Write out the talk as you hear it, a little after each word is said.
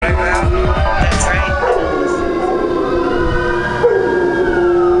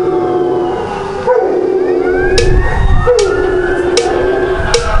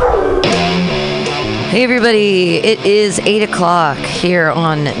Hey everybody, it is 8 o'clock here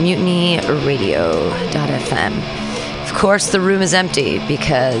on MutinyRadio.fm. Of course, the room is empty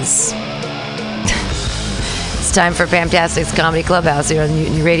because it's time for Fantastic's Comedy Clubhouse here on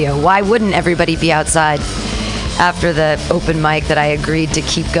Mutiny Radio. Why wouldn't everybody be outside after the open mic that I agreed to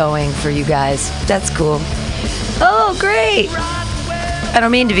keep going for you guys? That's cool. Oh, great! I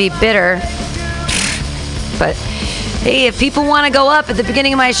don't mean to be bitter, but hey, if people want to go up at the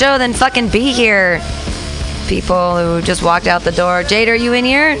beginning of my show, then fucking be here. People who just walked out the door. Jade, are you in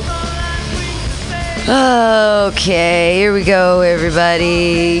here? Okay, here we go,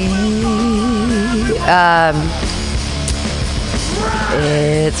 everybody.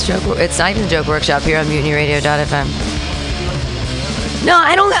 It's not even a joke workshop here on MutinyRadio.fm. No,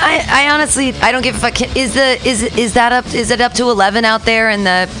 I honestly don't give a fuck. Is it up to 11 out there in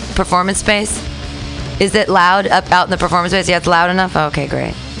the performance space? Is it loud out in the performance space? Yeah, it's loud enough? Okay,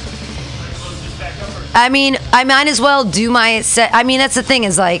 great. I mean, I might as well do my set. I mean, that's the thing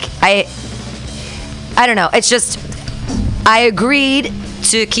is like, I don't know. It's just, I agreed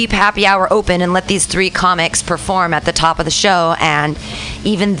to keep happy hour open and let these three comics perform at the top of the show, and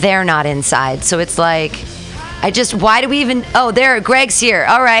even they're not inside. So it's like, why do we even, Greg's here.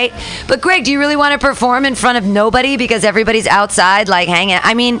 All right. But Greg, do you really want to perform in front of nobody because everybody's outside, like, hanging?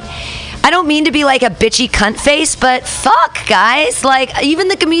 I mean, I don't mean to be like a bitchy cunt face, but fuck, guys. Like, even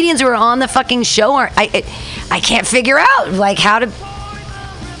the comedians who are on the fucking show I can't figure out, like, how to...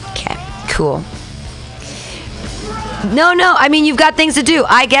 Okay, cool. No, I mean, you've got things to do.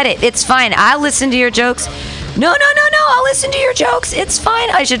 I get it. It's fine. I'll listen to your jokes. No. I'll listen to your jokes. It's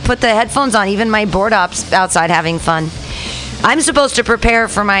fine. I should put the headphones on. Even my board ops outside having fun. I'm supposed to prepare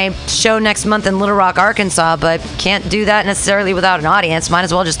for my show next month in Little Rock, Arkansas, but can't do that necessarily without an audience. Might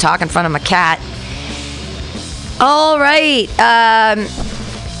as well just talk in front of my cat. All right.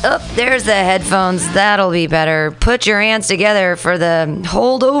 There's the headphones. That'll be better. Put your hands together for the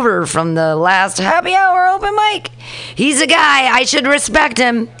holdover from the last happy hour open mic. He's a guy. I should respect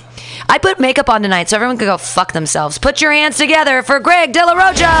him. I put makeup on tonight so everyone can go fuck themselves. Put your hands together for Greg De La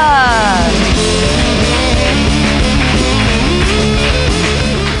Rocha.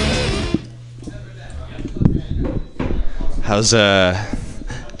 How's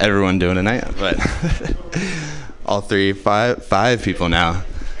everyone doing tonight? But all five people now.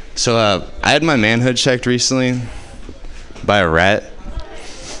 So I had my manhood checked recently by a rat.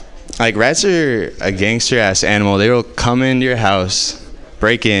 Like, rats are a gangster ass animal. They will come into your house,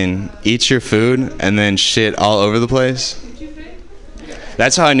 break in, eat your food, and then shit all over the place.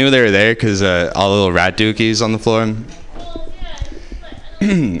 That's how I knew they were there, because all the little rat dookies on the floor.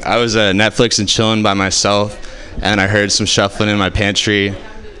 I was Netflix and chilling by myself, and I heard some shuffling in my pantry,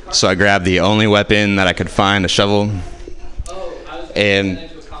 so I grabbed the only weapon that I could find, a shovel, and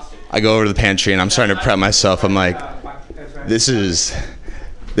I go over to the pantry, and I'm starting to prep myself. I'm like, this is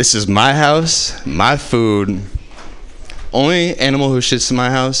my house, my food. Only animal who shits in my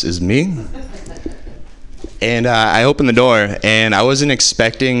house is me. And I opened the door, and I wasn't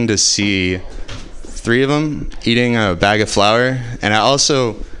expecting to see three of them eating a bag of flour, and I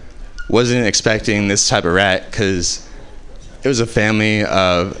also wasn't expecting this type of rat, because it was a family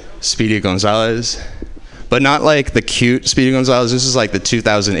of Speedy Gonzalez, but not like the cute Speedy Gonzalez. This is like the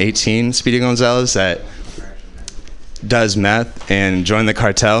 2018 Speedy Gonzalez that does meth and joined the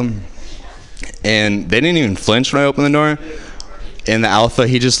cartel. And they didn't even flinch when I opened the door. And the alpha,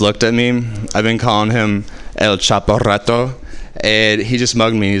 he just looked at me. I've been calling him El Chaparrato, and he just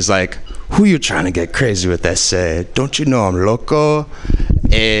mugged me. He's like, "Who you trying to get crazy with that? Don't you know I'm loco?"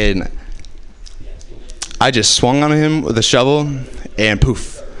 And I just swung on him with a shovel, and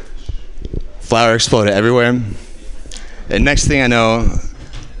poof, flour exploded everywhere. And next thing I know,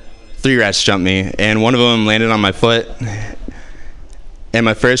 3 rats jumped me, and one of them landed on my foot. And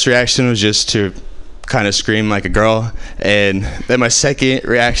my first reaction was just to kind of scream like a girl, and then my second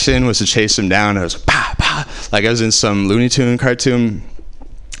reaction was to chase him down. I was bah, bah, like I was in some Looney Tune cartoon.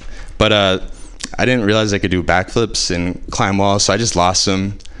 But I didn't realize I could do backflips and climb walls, so I just lost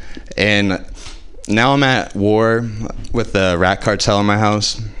him. And now I'm at war with the rat cartel in my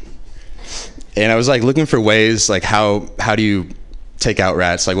house. And I was like looking for ways, like how do you take out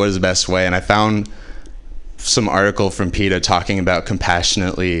rats? Like, what is the best way? And I found some article from PETA talking about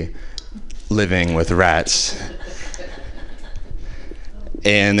compassionately living with rats.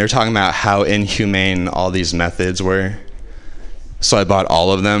 And they're talking about how inhumane all these methods were. So I bought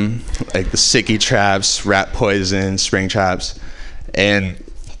all of them, like the sicky traps, rat poison, spring traps. And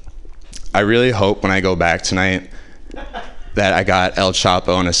I really hope when I go back tonight that I got El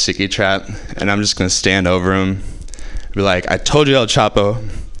Chapo in a sicky trap, and I'm just gonna stand over him, be like, "I told you, El Chapo,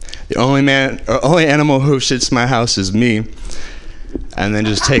 the only animal who shits my house is me. And then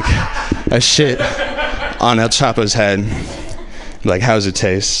just take a shit on El Chapo's head. Be like, how's it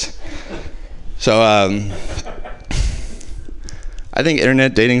taste? So, I think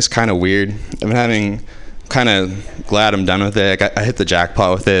internet dating's kind of weird. Kind of glad I'm done with it. I hit the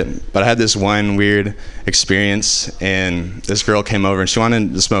jackpot with it, but I had this one weird experience, and this girl came over and she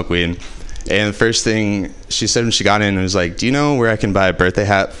wanted to smoke weed. And the first thing she said when she got in was like, do you know where I can buy a birthday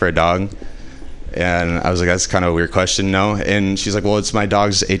hat for a dog? And I was like, that's kind of a weird question, no? And she's like, well, it's my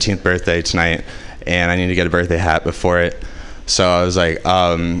dog's 18th birthday tonight, and I need to get a birthday hat before it. So I was like,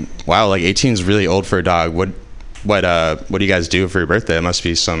 wow, like 18 is really old for a dog. What do you guys do for your birthday? It must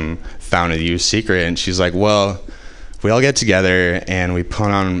be some found in you secret. And she's like, well, we all get together and we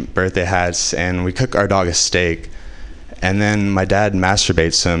put on birthday hats and we cook our dog a steak, and then my dad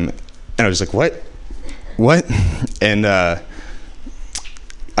masturbates him. And I was like, what? And I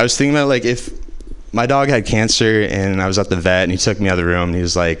was thinking about, like, if my dog had cancer and I was at the vet and he took me out of the room and he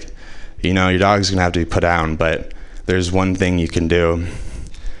was like, you know, your dog's gonna have to be put down, but there's one thing you can do.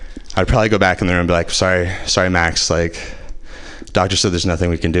 I'd probably go back in the room and be like, sorry, Max, like, doctor said there's nothing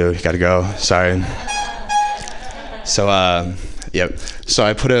we can do. You gotta go, sorry. So, yep. So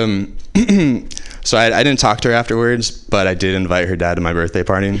I put him, so I didn't talk to her afterwards, but I did invite her dad to my birthday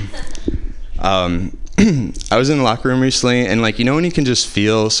party. I was in the locker room recently, and, like, you know when you can just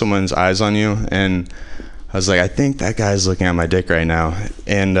feel someone's eyes on you? And I was like, I think that guy's looking at my dick right now.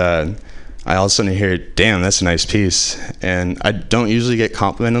 And I all of a sudden hear, damn, that's a nice piece. And I don't usually get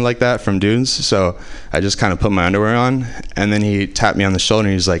complimented like that from dudes, so I just kind of put my underwear on, and then he tapped me on the shoulder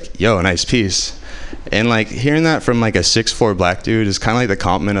and he's like, yo, nice piece. And, like, hearing that from, like, a 6'4" black dude is kind of like the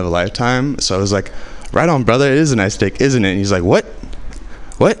compliment of a lifetime. So I was like, right on, brother, it is a nice dick, isn't it? And he's like, what?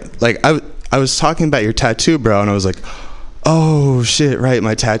 Like, I was talking about your tattoo, bro. And I was like, oh shit, right,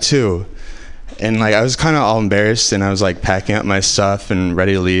 my tattoo. And, like, I was kind of all embarrassed, and I was, like, packing up my stuff and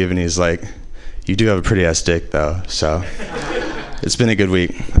ready to leave, and he's like, you do have a pretty ass dick, though. So it's been a good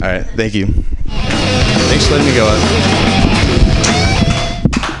week. All right, thank you. Thanks for letting me go up.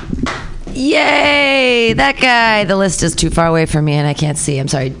 Yay! That guy. The list is too far away from me, and I can't see. I'm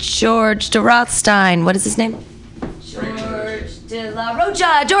sorry. George de Rothstein. What is his name? George de la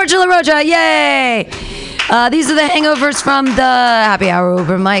Rocha. George de la Rocha. Yay! These are the hangovers from the Happy Hour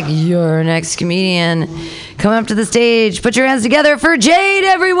open mic. Your next comedian. Come up to the stage. Put your hands together for Jade,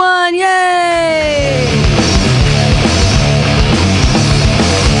 everyone. Yay!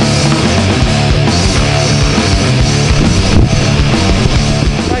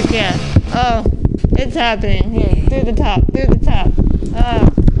 Fuck yeah. Oh, it's happening. Here, through the top. Oh,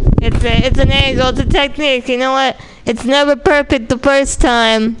 it's an angle. It's a technique. You know what? It's never perfect the first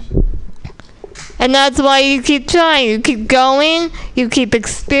time. And that's why you keep trying. You keep going. You keep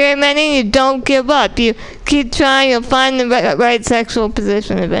experimenting. You don't give up. You keep trying. You'll find the right sexual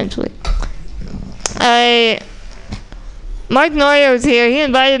position eventually. Mark Noyer was here. He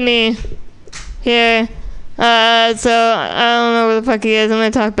invited me here. So I don't know where the fuck he is. I'm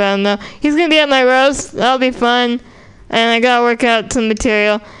going to talk about him though. He's going to be at my roast. That'll be fun. And I got to work out some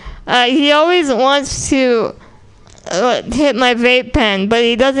material. He always wants to hit my vape pen, but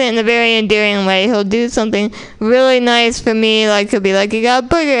he does it in a very endearing way. He'll do something really nice for me, like he'll be like, you got a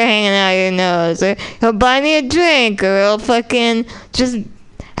booger hanging out of your nose, or he'll buy me a drink, or he'll fucking just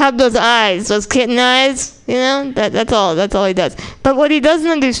have those eyes, those kitten eyes, you know? That's all he does. But what he doesn't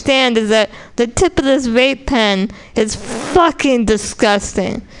understand is that the tip of this vape pen is fucking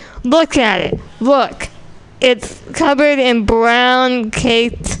disgusting. Look at it. Look. It's covered in brown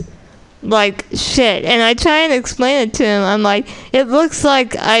caked like shit, and I try and explain it to him. I'm like, it looks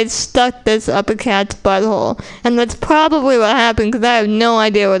like I stuck this up a cat's butthole, and that's probably what happened, because I have no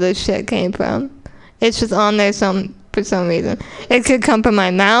idea where this shit came from. It's just on there for some reason. It could come from my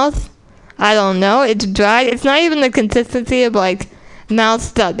mouth. I don't know. It's dried. It's not even the consistency of like mouth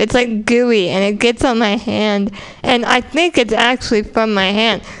stuff. It's like gooey, and it gets on my hand, and I think it's actually from my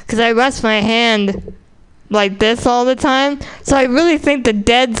hand, because I rest my hand like this all the time, so I really think the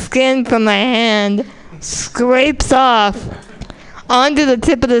dead skin from my hand scrapes off onto the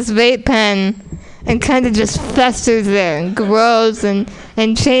tip of this vape pen and kind of just festers there and grows and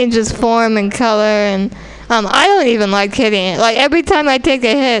changes form and color, and I don't even like hitting it. Like, every time I take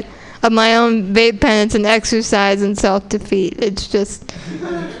a hit of my own vape pen, it's an exercise in self-defeat. It's just...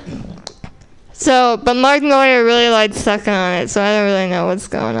 So, but Mark Noyer really likes sucking on it, so I don't really know what's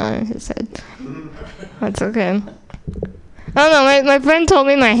going on in his head. That's okay. I don't know, my friend told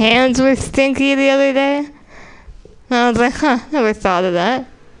me my hands were stinky the other day. And I was like, never thought of that.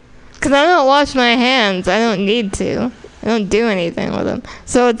 Because I don't wash my hands. I don't need to. I don't do anything with them.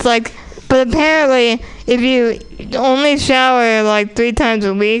 So it's like, but apparently, if you only shower like 3 times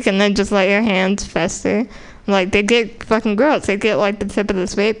a week and then just let your hands fester, like they get fucking gross. They get like the tip of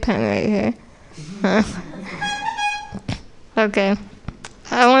this vape pen right here. Okay.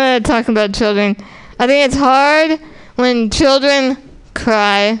 I want to talk about children. I think it's hard when children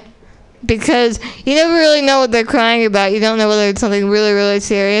cry because you never really know what they're crying about. You don't know whether it's something really, really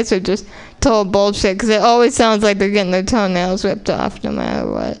serious or just total bullshit because it always sounds like they're getting their toenails ripped off no matter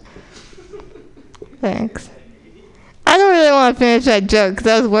what. Thanks. I don't really want to finish that joke because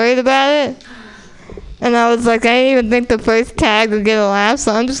I was worried about it. And I was like, I didn't even think the first tag would get a laugh,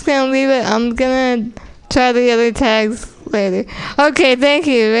 so I'm just going to leave it. I'm going to try the other tags later. Okay, thank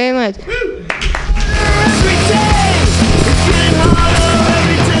you very much.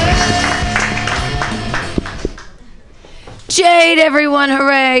 Jade, everyone,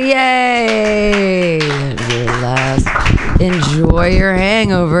 hooray, yay! Your last. Enjoy your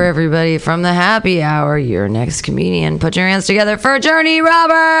hangover, everybody, from the happy hour. Your next comedian. Put your hands together for Journey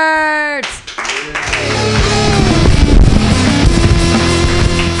Roberts!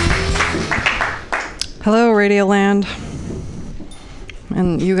 Hello, Radio Land.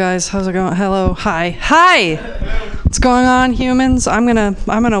 And you guys, how's it going? Hello, hi! What's going on, humans? I'm an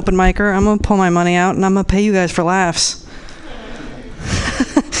open micer. I'm gonna pull my money out and I'm gonna pay you guys for laughs.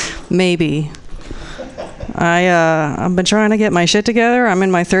 Maybe. I've been trying to get my shit together. I'm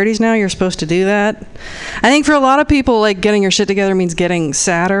in my 30s now. You're supposed to do that. I think for a lot of people, like, getting your shit together means getting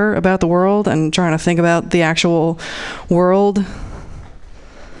sadder about the world and trying to think about the actual world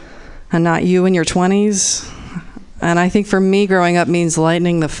and not you in your 20s. And I think for me, growing up means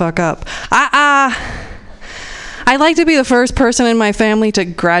lightening the fuck up. I'd like to be the first person in my family to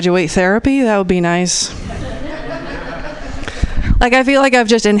graduate therapy. That would be nice. Like, I feel like I've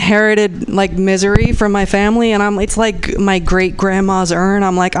just inherited, like, misery from my family, and it's like my great-grandma's urn.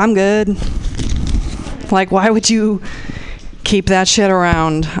 I'm like, I'm good. Like, why would you keep that shit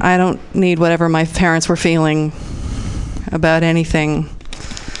around? I don't need whatever my parents were feeling about anything.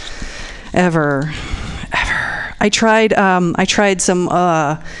 Ever. I tried some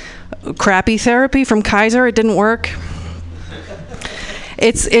crappy therapy from Kaiser. It didn't work.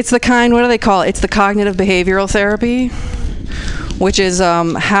 It's the kind, what do they call it? It's the cognitive behavioral therapy, which is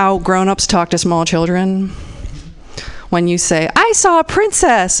how grown-ups talk to small children. When you say, I saw a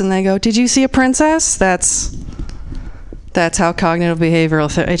princess, and they go, did you see a princess? That's how cognitive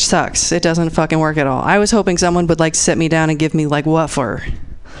behavioral it sucks. It doesn't fucking work at all. I was hoping someone would, like, sit me down and give me, like, what for?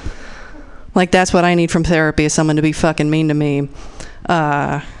 Like, that's what I need from therapy, is someone to be fucking mean to me.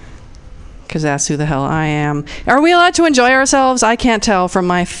 Because that's who the hell I am. Are we allowed to enjoy ourselves? I can't tell from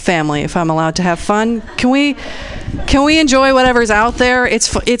my family if I'm allowed to have fun. Can we enjoy whatever's out there?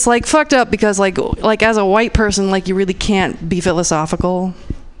 It's like fucked up because like as a white person, like, you really can't be philosophical.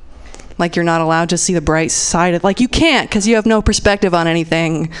 Like, you're not allowed to see the bright side of, like, you can't because you have no perspective on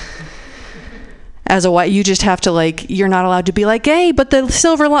anything. As a white, you just have to, like, you're not allowed to be like, hey, but there's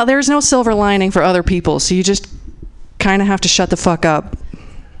no silver lining for other people, so you just kind of have to shut the fuck up.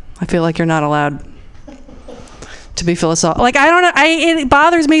 I feel like you're not allowed to be philosophical. Like, I don't know, it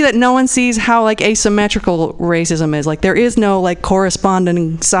bothers me that no one sees how, like, asymmetrical racism is. Like, there is no, like,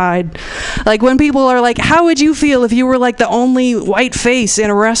 corresponding side. Like, when people are like, how would you feel if you were, like, the only white face in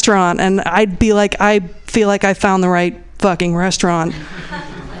a restaurant? And I'd be like, I feel like I found the right fucking restaurant.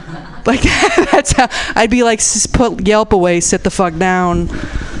 Like, that's how I'd be like, put Yelp away, sit the fuck down.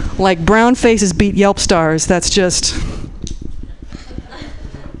 Like, brown faces beat Yelp stars. That's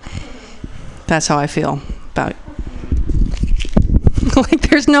how I feel about it. Like,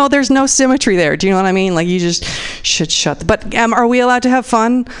 there's no symmetry there. Do you know what I mean? Like, you just should shut. But are we allowed to have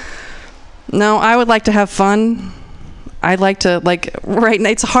fun? No, I would like to have fun. I'd like to, like, right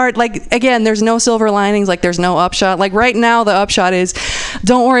now, it's hard. Like, again, there's no silver linings. Like, there's no upshot. Like, right now, the upshot is,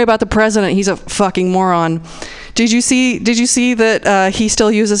 don't worry about the president. He's a fucking moron. Did you see that he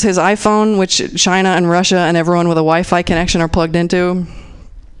still uses his iPhone, which China and Russia and everyone with a Wi-Fi connection are plugged into?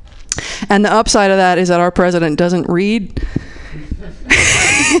 And the upside of that is that our president doesn't read.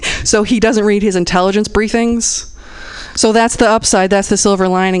 So he doesn't read his intelligence briefings. So that's the upside. That's the silver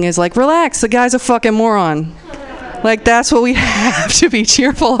lining, is like, relax, the guy's a fucking moron. Like, that's what we have to be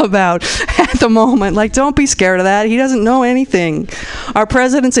cheerful about at the moment. Like, don't be scared of that. He doesn't know anything. Our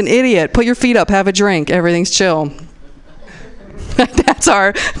president's an idiot. Put your feet up, have a drink. Everything's chill.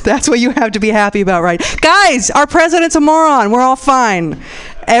 That's what you have to be happy about, right? Guys, our president's a moron. We're all fine.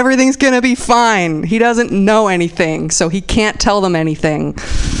 Everything's going to be fine. He doesn't know anything, so he can't tell them anything.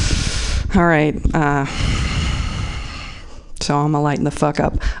 All right. So I'm gonna lighten the fuck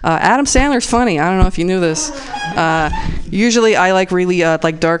up. Adam Sandler's funny. I don't know if you knew this. Usually I like really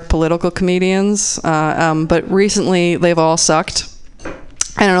like dark political comedians, but recently they've all sucked.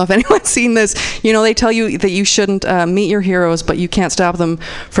 I don't know if anyone's seen this. You know, they tell you that you shouldn't meet your heroes, but you can't stop them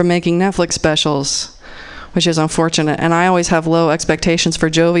from making Netflix specials, which is unfortunate. And I always have low expectations for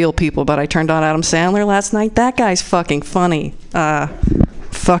jovial people, but I turned on Adam Sandler last night. That guy's fucking funny.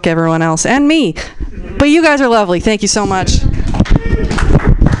 Fuck everyone else and me. But you guys are lovely. Thank you so much.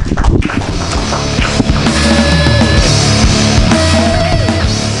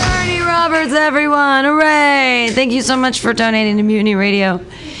 Everyone, hooray! Thank you so much for donating to Mutiny Radio,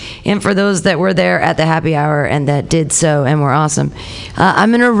 and for those that were there at the happy hour and that did so and were awesome.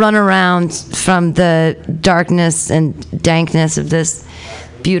 I'm gonna run around from the darkness and dankness of this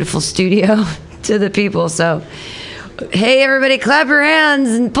beautiful studio to the people. So, hey everybody, clap your hands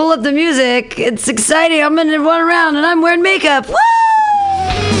and pull up the music. It's exciting. I'm gonna run around and I'm wearing makeup. Woo!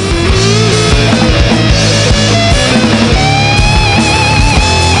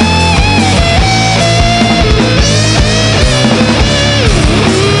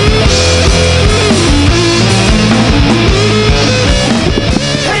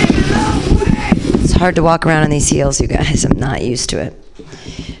 Hard to walk around in these heels, you guys. I'm not used to it.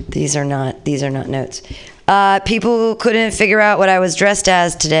 These are not notes. People couldn't figure out what I was dressed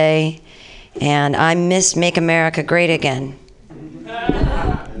as today, and I missed Make America Great Again.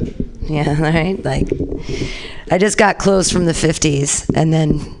 Yeah, right? Like, I just got clothes from the 50s, and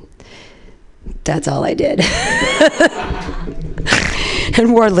then that's all I did.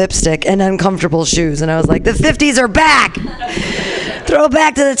 And wore lipstick and uncomfortable shoes, and I was like, the 50s are back! Throw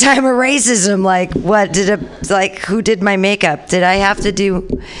back to the time of racism. Like, what did it, like, who did my makeup? Did I have to do,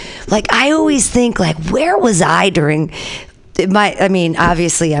 like, I always think, like, where was I during I mean,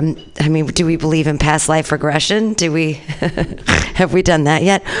 obviously, do we believe in past life regression? Have we done that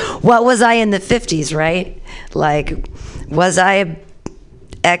yet? What was I in the 50s, right? Like, was I a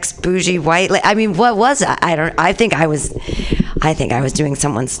ex-bougie white? I mean, what was I? I think I was doing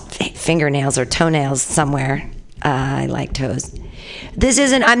someone's fingernails or toenails somewhere. I like toes.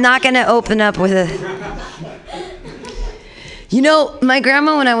 I'm not going to open up with You know, my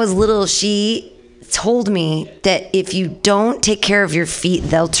grandma, when I was little, she told me that if you don't take care of your feet,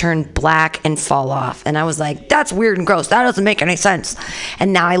 they'll turn black and fall off. And I was like, that's weird and gross. That doesn't make any sense.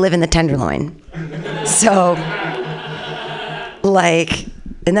 And now I live in the Tenderloin. So, like,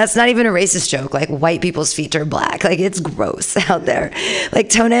 and that's not even a racist joke. Like, white people's feet are black. Like, it's gross out there. Like,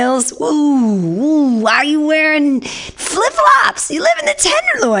 toenails, ooh, why are you wearing flip-flops? You live in the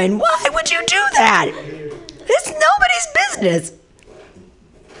Tenderloin. Why would you do that? It's nobody's business.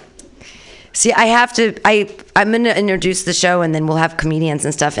 See, I'm going to introduce the show, and then we'll have comedians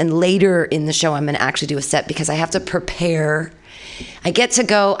and stuff. And later in the show, I'm going to actually do a set because I have to prepare. I get to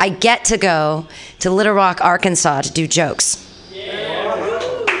go to Little Rock, Arkansas to do jokes.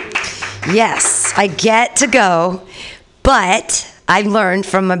 Yes, I get to go, but I learned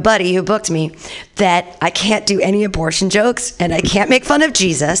from my buddy who booked me that I can't do any abortion jokes and I can't make fun of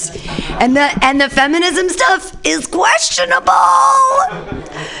Jesus, and the feminism stuff is questionable.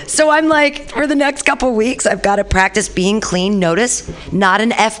 So I'm like, for the next couple weeks, I've got to practice being clean. Notice, not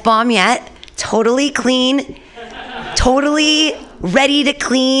an F-bomb yet. Totally clean. Totally ready to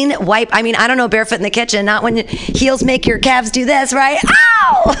clean, wipe. I mean, I don't know, barefoot in the kitchen, not when heels make your calves do this, right?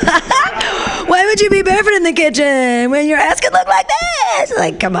 Ow! Why would you be barefoot in the kitchen when your ass could look like this?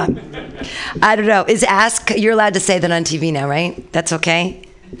 Like, come on. I don't know. You're allowed to say that on TV now, right? That's okay?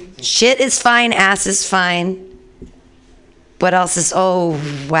 Shit is fine, ass is fine. What else is, oh,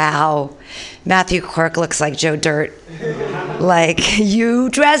 wow. Matthew Quirk looks like Joe Dirt. Like, you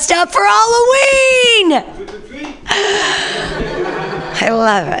dressed up for Halloween! I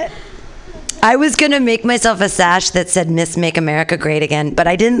love it. I was going to make myself a sash that said Miss Make America Great Again, but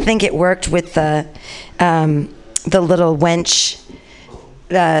I didn't think it worked with the little wench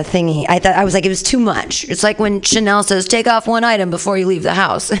thingy. I was like, it was too much. It's like when Chanel says, take off one item before you leave the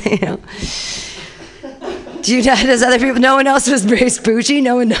house. You know? Does other people, no one else was very spooky?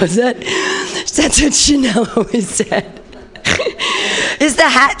 No one knows that? That's what Chanel always said. Is the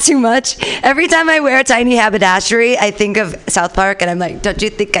hat too much? Every time I wear a tiny haberdashery, I think of South Park, and I'm like, don't you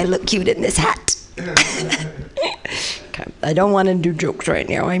think I look cute in this hat? Okay. I don't want to do jokes right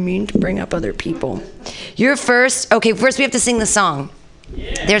now. I mean to bring up other people. You're first. Okay, first we have to sing the song.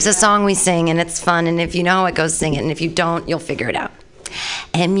 There's a song we sing, and it's fun, and if you know how it goes, sing it, and if you don't, you'll figure it out.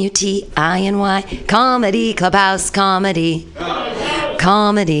 MUTINY, Comedy Clubhouse, comedy.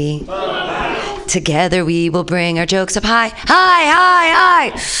 Comedy. Together we will bring our jokes up high, high,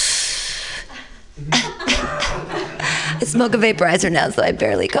 high, high. smoke a vaporizer now, so I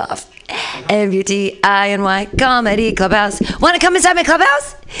barely cough. MUTINY Comedy Clubhouse. Want to come inside my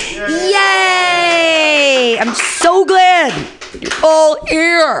clubhouse? Yay! I'm so glad you're all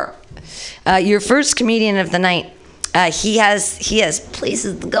here. Your first comedian of the night. He has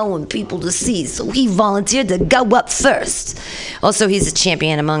places to go and people to see, so he volunteered to go up first. Also, he's a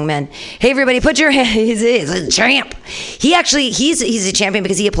champion among men. Hey, everybody, put your hands. He's a champ. He's a champion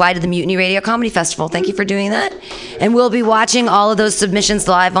because he applied to the Mutiny Radio Comedy Festival. Thank you for doing that. And we'll be watching all of those submissions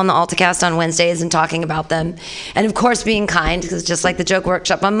live on the AltaCast on Wednesdays and talking about them. And of course, being kind, because just like the joke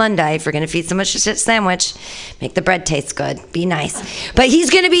workshop on Monday, if you're going to feed someone a shit sandwich, make the bread taste good. Be nice. But he's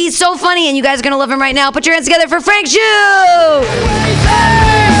going to be so funny, and you guys are going to love him right now. Put your hands together for Frank Zhu. Oh,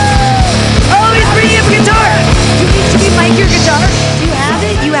 he's bringing up a guitar. Should we mic your guitar? Do you have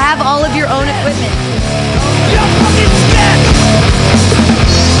it? You have all of your own equipment. You're fucking scared.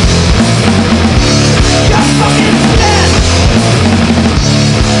 You're fucking scared.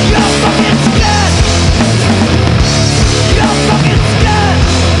 You're fucking scared. You're fucking scared.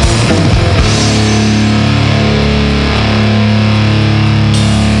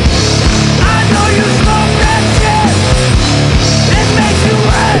 I know you smoke that shit. It makes you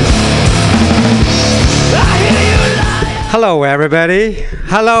red. I hear you lying. Hello, everybody.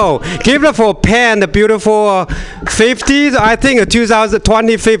 Hello. Give it for Pan, the beautiful 50s. I think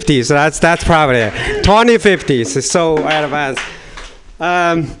 2050s. That's probably it. 2050s. It's so advanced.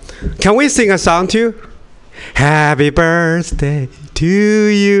 Can we sing a song too? Happy birthday to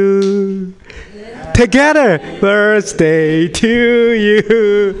you. Together, birthday to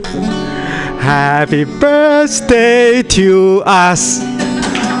you. Happy birthday to us.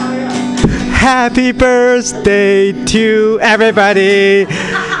 Happy birthday to everybody.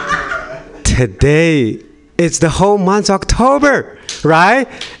 Today is the whole month October, right?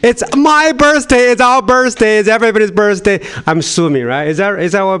 It's my birthday, it's our birthday, it's everybody's birthday. I'm assuming, right? Is that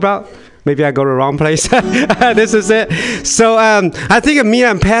what about? Maybe I go to the wrong place. This is it. So I think me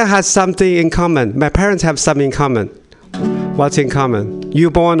and Pan has something in common. My parents have something in common. What's in common?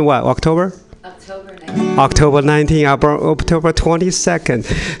 You born what, October? October 19th, I born October 22nd.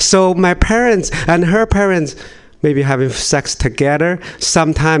 So my parents and her parents maybe having sex together,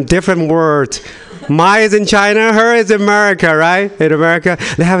 sometimes different words. Mine is in China, her is in America, right? In America,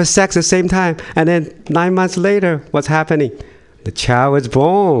 they have sex at the same time. And then 9 months later, what's happening? The child is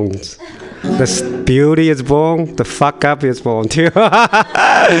born. The beauty is born. The fuck up is born too.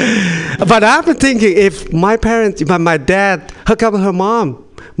 But I've been thinking, if my dad hook up with her mom,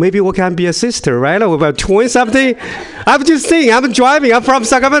 maybe we can be a sister, right? Or about twin something. I'm just thinking, I'm driving, I'm from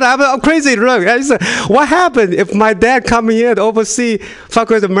Sacramento, I'm crazy drunk. What happened if my dad come here to oversee, fuck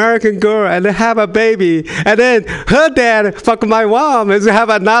with an American girl and then have a baby, and then her dad fuck my mom and have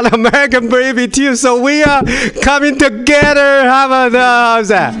another American baby too, so we are coming together, how's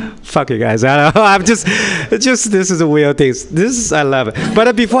that? Fuck you guys, I don't know, this is a weird thing. I love it.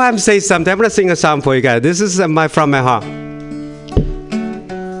 But before I say something, I'm gonna sing a song for you guys. This is from my heart.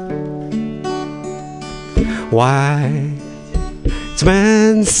 Wise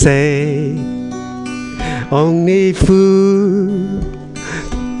men say only foolish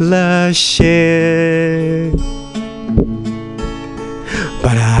shit,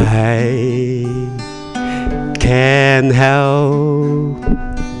 but I can't help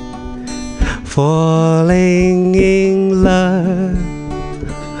falling in love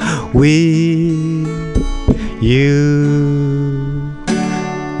with you.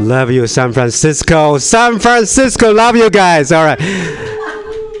 Love you, San Francisco. San Francisco, love you guys. All right.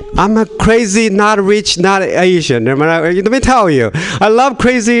 I'm a crazy, not rich, not Asian. Let me tell you. I love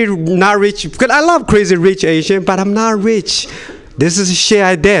crazy, not rich. Because I love crazy, rich Asian, but I'm not rich. This is shit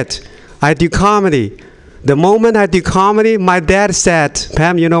I did. I do comedy. The moment I do comedy, my dad said,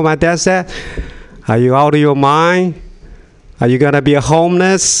 Pam, you know what my dad said? Are you out of your mind? Are you going to be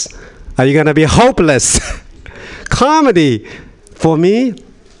homeless? Are you going to be hopeless? Comedy, for me,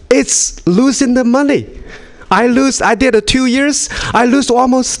 it's losing the money. I did 2 years, I lose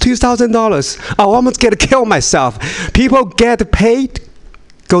almost $2,000. I almost get to kill myself. People get paid,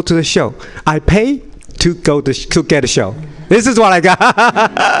 go to the show. I pay to get a show. This is what I got.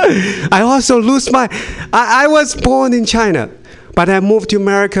 I also lose I was born in China, but I moved to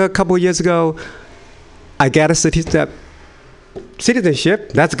America a couple years ago. I get a citizenship,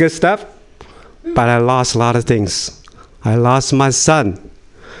 that's good stuff. But I lost a lot of things. I lost my son.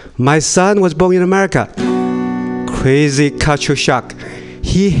 My son was born in America. Crazy culture shock.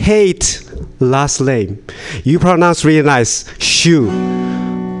 He hates last name. You pronounce really nice, Shu.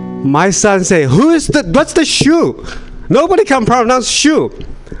 My son say, what's the Shu? Nobody can pronounce Shu.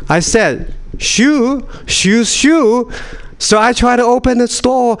 I said, Shu. So I try to open a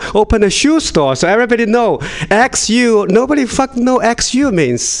store, open a shoe store, so everybody know XU. Nobody fucking know XU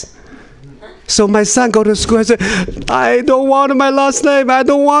means. So my son go to school and say, I don't want my last name. I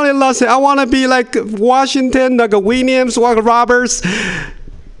don't want it last name. I want to be like Washington, like a Williams, like Roberts.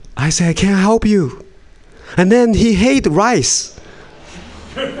 I say, I can't help you. And then he hate rice.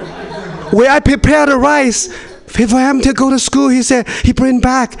 When I prepare the rice, if I am to go to school, he said, he bring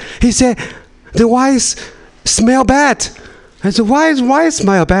back. He said, the rice smell bad. I said, why is rice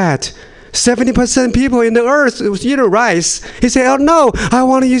smell bad? 70% people in the earth eat rice. He said, oh no, I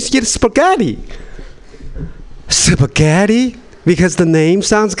want to eat spaghetti. Spaghetti? Because the name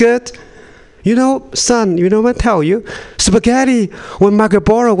sounds good? You know, son, you know what I tell you? Spaghetti, when Marco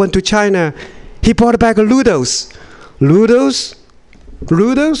Polo went to China, he brought back noodles. Noodles?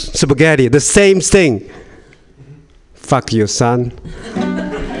 Spaghetti, the same thing. Fuck you, son.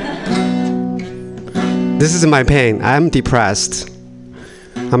 This is my pain. I'm depressed.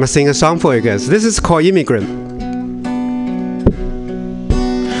 I'm gonna sing a song for you guys. This is called Immigrant.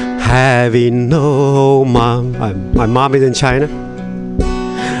 Having no mom, my mom is in China.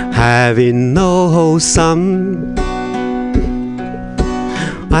 Having no son,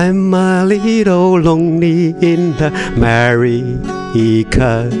 I'm a little lonely in America.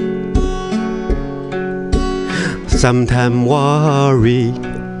 Sometimes worried,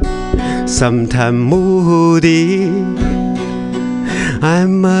 sometimes moody.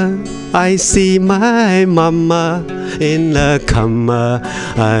 I see my mama in the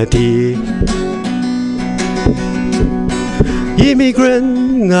comedy.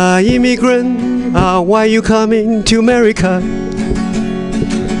 Immigrant, immigrant, why you coming to America?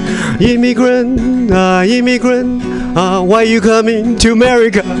 Immigrant, immigrant, why you coming to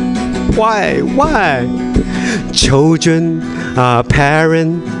America? Why? Children,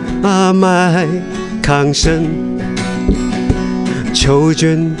 parents are my concern.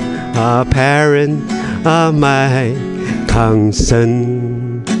 Children, parents are my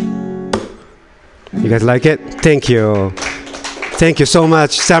concern. You guys like it? Thank you. Thank you so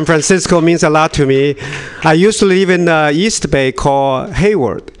much. San Francisco means a lot to me. I used to live in the East Bay called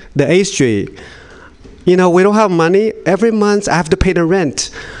Hayward, the 8th Street. You know, we don't have money. Every month I have to pay the rent.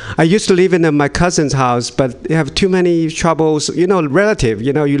 I used to live in my cousin's house, but they have too many troubles. You know, relative.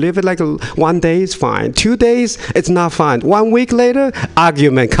 You know, you live it like 1 day is fine. 2 days, it's not fine. 1 week later,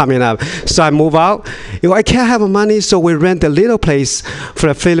 argument coming up. So I move out. You know, I can't have money, so we rent a little place for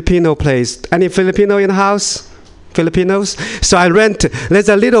a Filipino place. Any Filipino in the house? Filipinos? So I rent. There's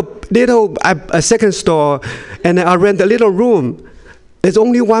a a second store, and I rent a little room. There's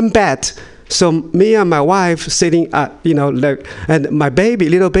only one bed. So me and my wife sitting, and my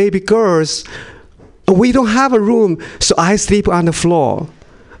little baby girls, we don't have a room, so I sleep on the floor.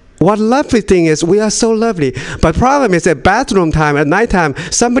 What lovely thing is, we are so lovely. But problem is at bathroom time, at nighttime,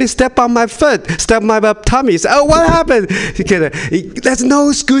 somebody step on my foot, step my tummy. Say, oh, what happened? That's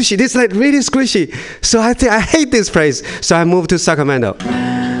no squishy. This is like really squishy. So I think I hate this place. So I moved to Sacramento.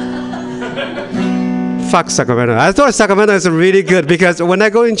 Fuck Sacramento. I thought Sacramento is really good because when I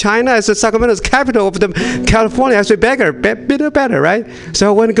go in China, I said Sacramento is capital of California. I said better, right? So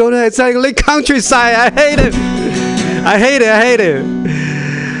I want to go there. It's like countryside. I hate it.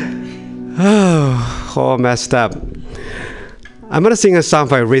 Oh, all messed up. I'm gonna sing a song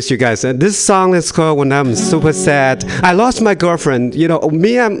for you guys. And this song is called When I'm Super Sad. I lost my girlfriend. You know,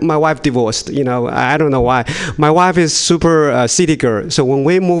 me and my wife divorced. You know, I don't know why. My wife is super city girl. So when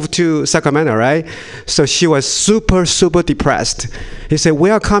we moved to Sacramento, right? So she was super depressed. He said, we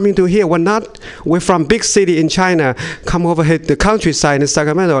are coming to here. We're from big city in China. Come over here, the countryside in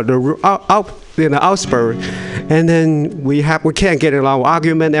Sacramento, the outskirt. And then we can't get along.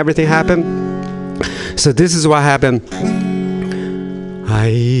 Argument, everything happened. So this is what happened.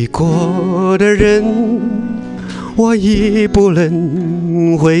 爱过的人，我已不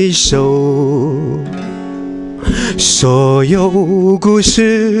能回首。所有故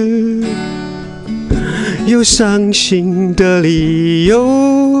事有伤心的理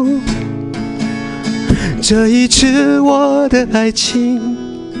由。这一次我的爱情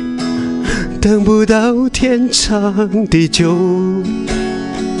等不到天长地久。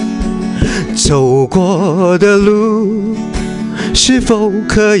走过的路。是否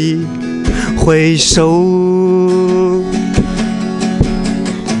可以回首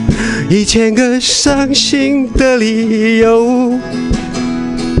？1000个伤心的理由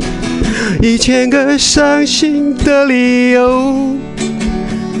，1000个伤心的理由，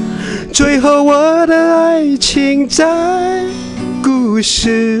最后我的爱情在故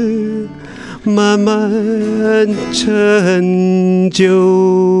事慢慢成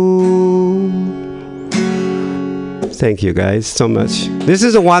就。Thank you guys so much. This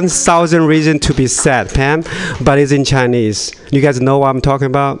is a 1,000 reason to be sad, Pam, but it's in Chinese. You guys know what I'm talking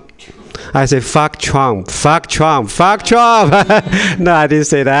about? I say fuck Trump, fuck Trump, fuck Trump. No, I didn't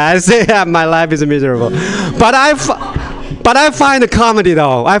say that. I say my life is miserable. But I find a comedy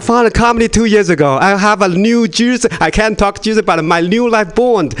though. I found a comedy 2 years ago. I have a new juice. I can't talk juice, but my new life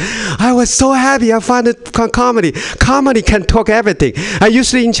born. I was so happy. I found a comedy. Comedy can talk everything. I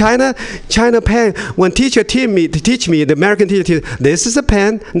usually in China pen. When teacher teach me, the American teacher, this is a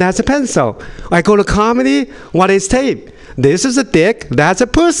pen, that's a pencil. I go to comedy. What is tape? This is a dick, that's a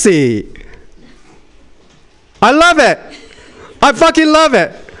pussy. I love it. I fucking love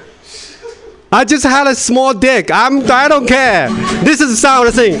it. I just had a small dick. I don't care. This is the sound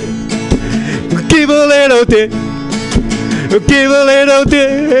I sing. Give a little dick. Give a little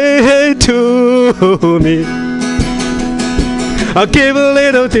dick to me. I'll give a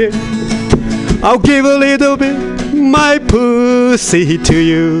little dick. I'll give a little bit my pussy to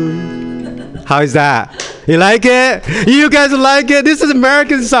you. How is that? You like it? You guys like it? This is an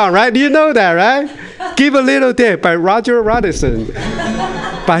American song, right? You know that, right? Give a little dick by Roger Rodderson.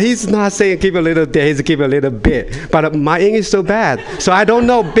 But he's not saying give a little dick, he's give a little bit. But my English is so bad. So I don't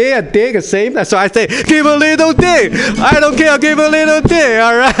know bit, dick, the same. So I say, give a little dick. I don't care, give a little dick,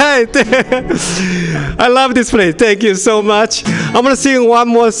 all right? I love this place. Thank you so much. I'm going to sing one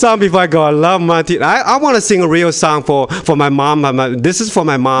more song before I go. I love Martini. I want to sing a real song for my mom. This is for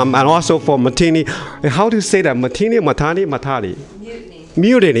my mom and also for Mutiny. How do you say that? Mutiny, Matani, Matali?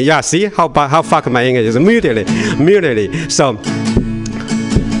 Mutiny. Yeah, see how fuck my English is. Mutiny. So,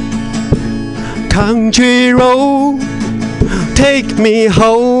 country road, take me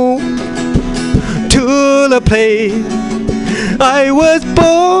home to the place I was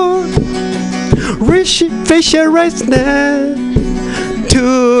born. Rich fisher rice net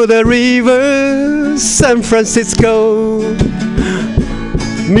to the river San Francisco.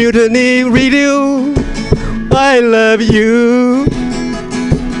 Mutiny Radio, I love you.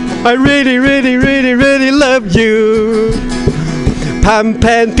 I really, really, really, really love you. Pam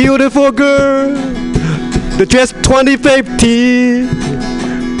Pan, beautiful girl, the dress 2050.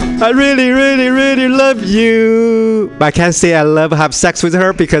 I really, really, really love you. I can't say I have sex with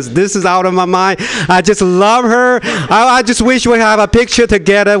her because this is out of my mind. I just love her. I just wish we have a picture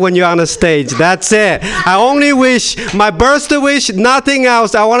together when you're on the stage. That's it. I only wish, my birthday wish, nothing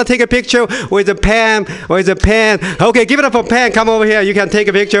else. I want to take a picture with a pen. Okay, give it up for Pam. Come over here. You can take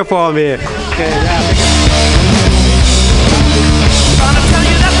a picture for me. Okay, yeah.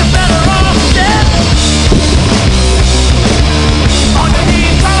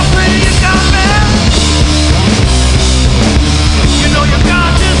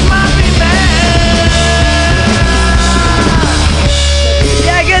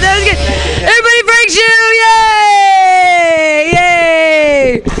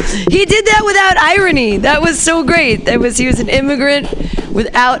 He did that without irony. That was so great. He was an immigrant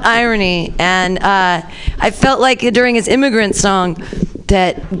without irony. And I felt like during his immigrant song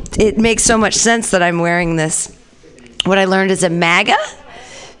that it makes so much sense that I'm wearing this. What I learned is a MAGA.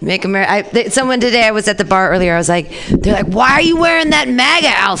 Make America. Someone today, I was at the bar earlier, they're like, why are you wearing that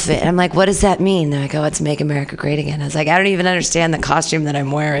MAGA outfit? I'm like, what does that mean? They're like, oh, it's Make America Great Again. I was like, I don't even understand the costume that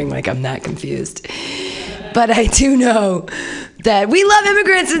I'm wearing. Like, I'm that confused. But I do know that we love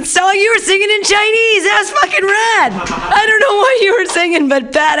immigrants, and so you were singing in Chinese. That was fucking rad. I don't know what you were singing,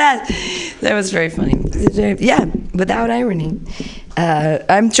 but badass. That was very funny. Yeah, without irony.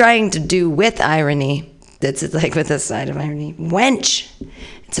 I'm trying to do with irony. That's like with a side of irony. Wench.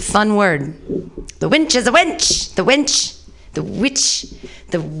 It's a fun word. The winch is a wench. The winch. The witch.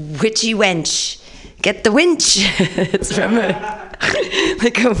 The witchy wench. Get the winch. It's from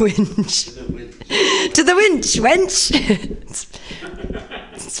like a winch. To the winch, wench.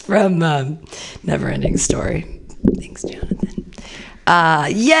 It's from Never Ending Story. Thanks, Jonathan.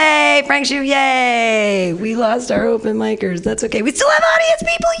 Yay, Frank Shu, yay! We lost our open micers. That's okay. We still have audience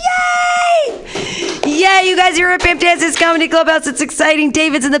people, yay! Yay, you guys, you're at Fantastic Comedy Clubhouse. It's exciting.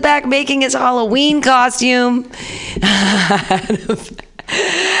 David's in the back making his Halloween costume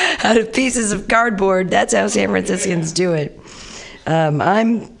out of pieces of cardboard. That's how San Franciscans do it.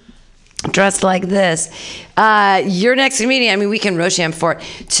 I'm dressed like this. Your next comedian, I mean, we can Rosham for it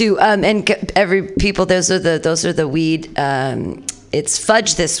too. And every people, those are the weed. It's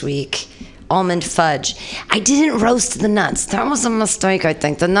fudge this week, almond fudge. I didn't roast the nuts. That was a mistake, I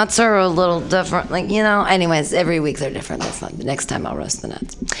think. The nuts are a little different, like, you know. Anyways, every week they're different. That's not. Next time I'll roast the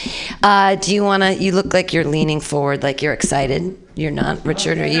nuts. Do you wanna? You look like you're leaning forward, like you're excited. You're not,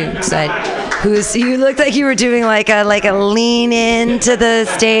 Richard. Are you excited? You looked like you were doing like a lean into the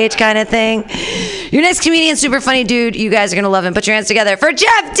stage kind of thing. Your next comedian, super funny dude. You guys are going to love him. Put your hands together for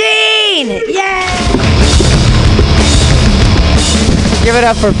Jeff Dean. Yay! Give it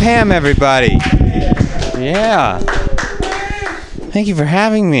up for Pam, everybody. Yeah. Thank you for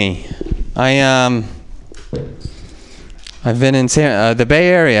having me. I've been in the Bay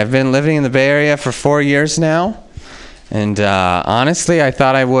Area. I've been living in the Bay Area for 4 years now. And honestly, I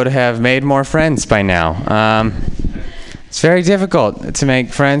thought I would have made more friends by now. It's very difficult to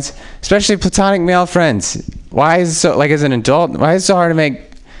make friends, especially platonic male friends. Why is it so, like as an adult, why is it so hard to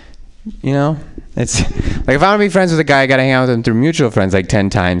make, it's like if I want to be friends with a guy, I got to hang out with him through mutual friends like 10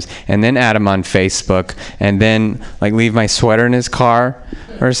 times and then add him on Facebook and then like leave my sweater in his car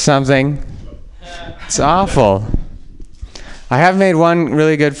or something. It's awful. I have made one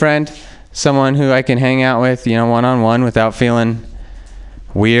really good friend, someone who I can hang out with, one-on-one without feeling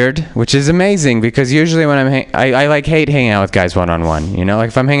weird, which is amazing because usually when I like hate hanging out with guys one-on-one, like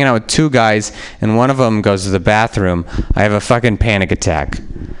if I'm hanging out with two guys and one of them goes to the bathroom, I have a fucking panic attack,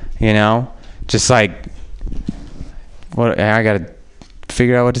 just like, what, I gotta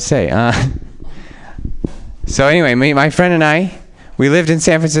figure out what to say. So anyway, my friend and I, we lived in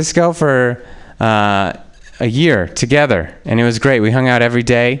San Francisco for a year together, and it was great. We hung out every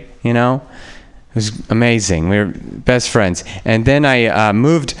day, It was amazing. We were best friends. And then I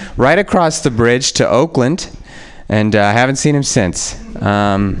moved right across the bridge to Oakland, and I haven't seen him since.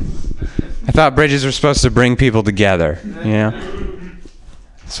 I thought bridges were supposed to bring people together,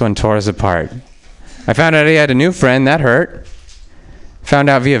 This one tore us apart. I found out he had a new friend. That hurt. Found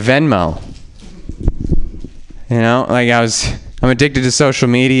out via Venmo. I'm addicted to social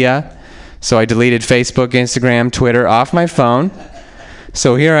media, so I deleted Facebook, Instagram, Twitter off my phone.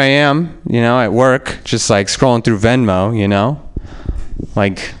 So here I am, at work, just like scrolling through Venmo,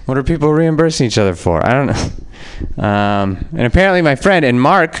 Like, what are people reimbursing each other for? I don't know. And apparently my friend and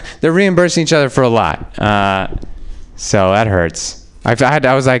Mark, they're reimbursing each other for a lot. So that hurts. I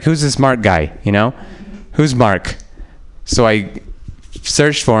was like, who's this Mark guy, Who's Mark? So I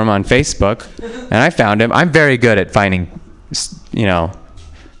searched for him on Facebook, and I found him. I'm very good at finding,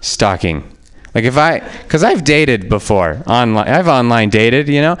 stalking. Like because I've dated before online. I've online dated,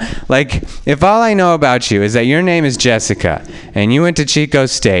 Like if all I know about you is that your name is Jessica and you went to Chico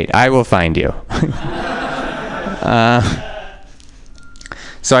State, I will find you.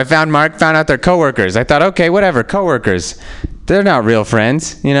 So I found Mark, found out they're coworkers. I thought, okay, whatever, coworkers. They're not real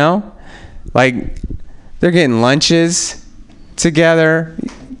friends, Like they're getting lunches together,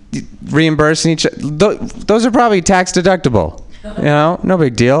 reimbursing each other. Those are probably tax deductible. No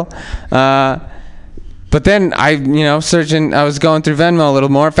big deal. But then I was going through Venmo a little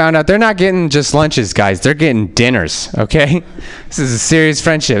more, found out they're not getting just lunches, guys. They're getting dinners, okay? This is a serious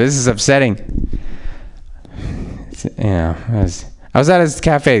friendship. This is upsetting. I was at his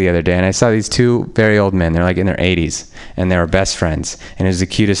cafe the other day, and I saw these two very old men. They're like in their 80s, and they were best friends. And it was the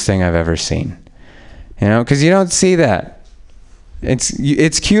cutest thing I've ever seen. Because you don't see that.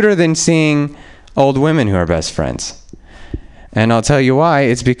 It's cuter than seeing old women who are best friends. And I'll tell you why.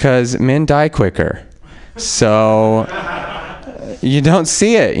 It's because men die quicker. So you don't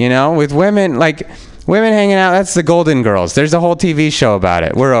see it, with women, like women hanging out, that's the Golden Girls. There's a whole TV show about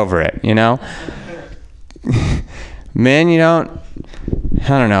it. We're over it, Men, I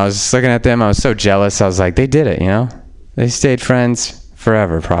don't know. I was just looking at them. I was so jealous. I was like, they did it, They stayed friends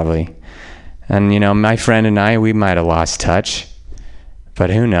forever, probably. And, my friend and I, we might have lost touch. But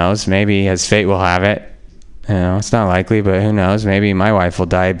who knows? Maybe as fate will have it. It's not likely, but who knows? Maybe my wife will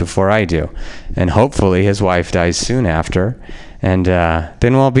die before I do. And hopefully his wife dies soon after. And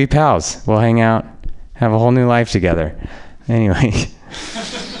then we'll be pals. We'll hang out, have a whole new life together. Anyway.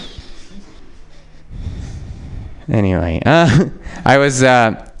 I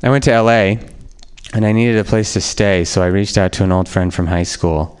went to LA, and I needed a place to stay, so I reached out to an old friend from high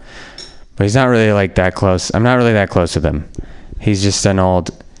school. But he's not really like that close. I'm not really that close with him. He's just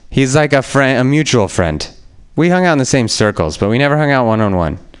he's like a friend, a mutual friend. We hung out in the same circles, but we never hung out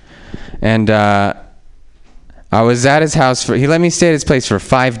one-on-one. And I was at his house he let me stay at his place for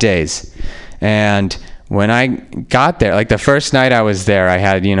 5 days. And when I got there, like the first night I was there, I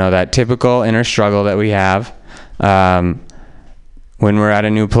had, that typical inner struggle that we have. When we're at a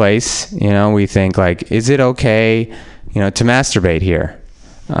new place, we think like, is it okay, to masturbate here?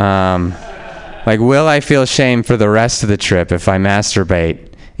 Like, will I feel shame for the rest of the trip if I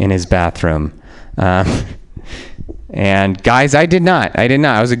masturbate in his bathroom? And guys, I did not.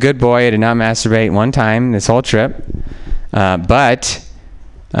 I was a good boy. I did not masturbate one time this whole trip. But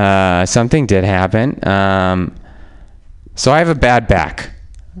something did happen. So I have a bad back.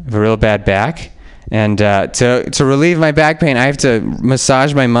 I have a real bad back. And to relieve my back pain, I have to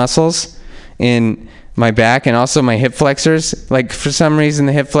massage my muscles in my back and also my hip flexors. Like for some reason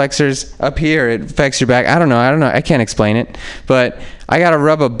the hip flexors up here, it affects your back. I don't know. I can't explain it. But I got to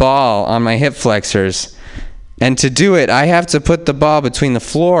rub a ball on my hip flexors. And to do it, I have to put the ball between the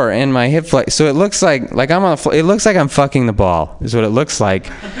floor and my hip flex. So it looks like I'm on the floor. It looks like I'm fucking the ball is what it looks like.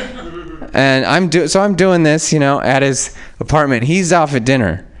 And I'm doing this, at his apartment. He's off at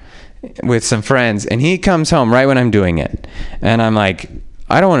dinner with some friends, and he comes home right when I'm doing it. And I'm like,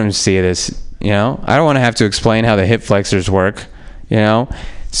 I don't want him to see this, I don't want to have to explain how the hip flexors work,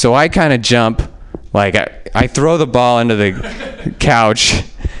 So I kind of jump, like I throw the ball into the couch,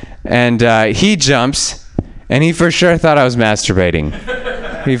 and he jumps, and he for sure thought I was masturbating.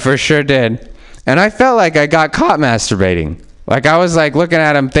 He for sure did. And I felt like I got caught masturbating. Like I was like looking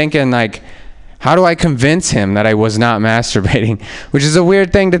at him thinking like, how do I convince him that I was not masturbating? Which is a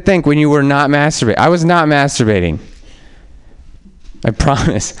weird thing to think when you were not masturbating. I was not masturbating. I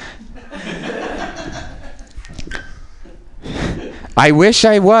promise. I wish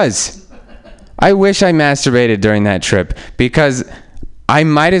I was. I wish I masturbated during that trip because I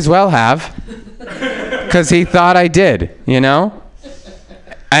might as well have. Because he thought I did,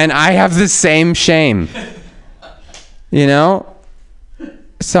 And I have the same shame.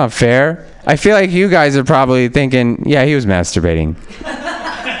 It's not fair. I feel like you guys are probably thinking, yeah, he was masturbating.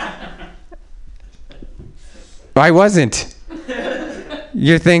 I wasn't.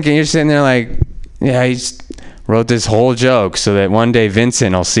 You're sitting there like, yeah, he just wrote this whole joke so that one day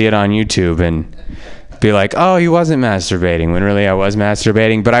Vincent will see it on YouTube and be like, oh, he wasn't masturbating, when really I was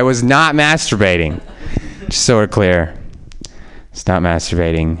masturbating, but I was not masturbating. Just so we're clear. It's not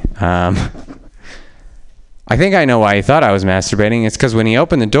masturbating. I think I know why he thought I was masturbating. It's because when he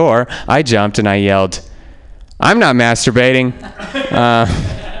opened the door, I jumped and I yelled, I'm not masturbating.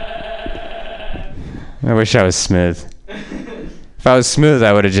 I wish I was smooth. If I was smooth,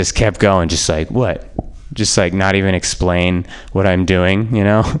 I would have just kept going. Just like, what? Just like not even explain what I'm doing,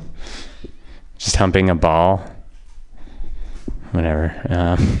 Just humping a ball.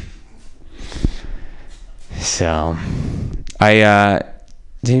 Whatever. So, did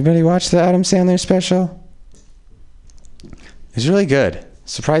anybody watch the Adam Sandler special? It was really good.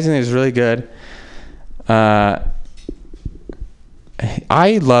 Surprisingly, it was really good. I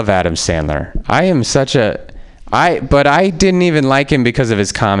love Adam Sandler. But I didn't even like him because of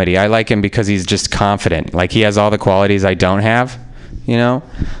his comedy. I like him because he's just confident. Like he has all the qualities I don't have,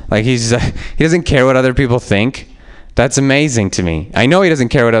 Like he doesn't care what other people think. That's amazing to me. I know he doesn't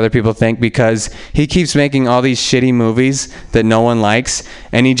care what other people think because he keeps making all these shitty movies that no one likes,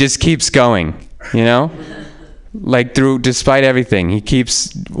 and he just keeps going, Like despite everything, he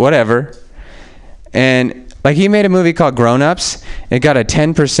keeps whatever. And like he made a movie called Grown Ups. It got a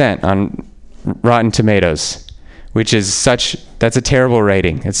 10% on Rotten Tomatoes, which is that's a terrible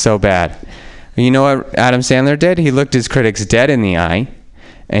rating. It's so bad. You know what Adam Sandler did? He looked his critics dead in the eye,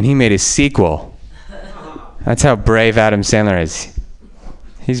 and he made a sequel. That's how brave Adam Sandler is.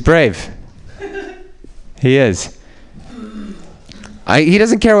 He's brave. He is. He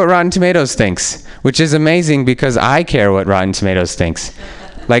doesn't care what Rotten Tomatoes thinks, which is amazing because I care what Rotten Tomatoes thinks.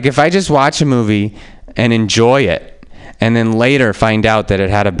 Like if I just watch a movie and enjoy it, and then later find out that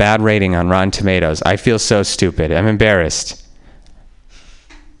it had a bad rating on Rotten Tomatoes, I feel so stupid. I'm embarrassed.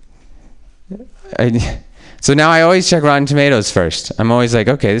 So now I always check Rotten Tomatoes first. I'm always like,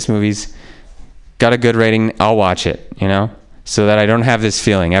 okay, this movie's got a good rating, I'll watch it, so that I don't have this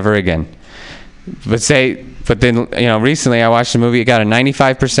feeling ever again. But then, recently I watched a movie, it got a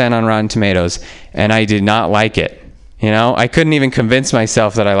 95% on Rotten Tomatoes, and I did not like it. I couldn't even convince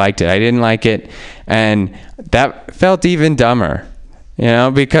myself that I liked it. I didn't like it, and that felt even dumber,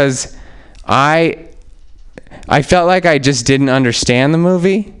 because I felt like I just didn't understand the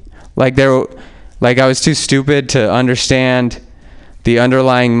movie. Like I was too stupid to understand the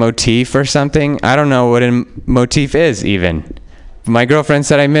underlying motif or something. I don't know what a motif is even. My girlfriend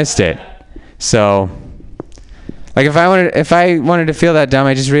said I missed it. So, like if I wanted to feel that dumb,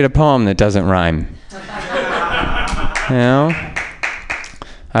 I just read a poem that doesn't rhyme.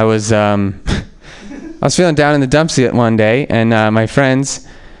 I was feeling down in the dumps one day, and my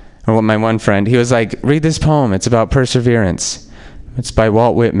one friend, he was like, read this poem. It's about perseverance. It's by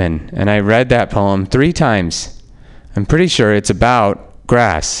Walt Whitman. And I read that poem 3 times. I'm pretty sure it's about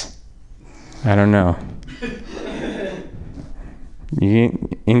grass. I don't know. You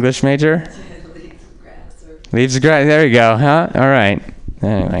English major? Leaves of grass. There you go, huh? All right.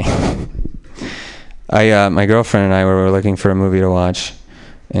 Anyway. My girlfriend and I were looking for a movie to watch.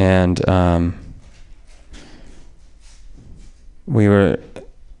 And one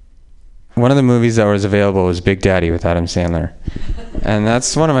of the movies that was available was Big Daddy with Adam Sandler. And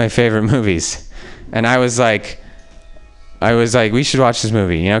that's one of my favorite movies. And I was like, we should watch this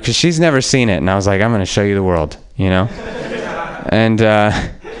movie, because she's never seen it. And I was like, I'm going to show you the world, And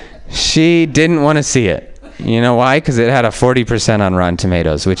she didn't want to see it. You know why? Because it had a 40% on Rotten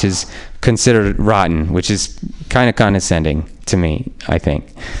Tomatoes, which is considered rotten, which is kind of condescending to me, I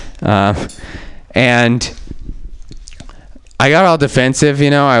think. And I got all defensive,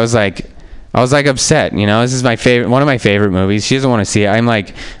 I was like upset, this is one of my favorite movies. She doesn't want to see it. I'm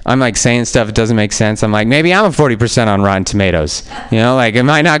like saying stuff that doesn't make sense. I'm like, maybe I'm a 40% on Rotten Tomatoes. Am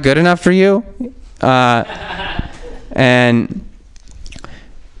I not good enough for you? And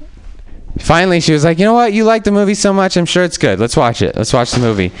finally she was like, you know what? You like the movie so much. I'm sure it's good. Let's watch it. Let's watch the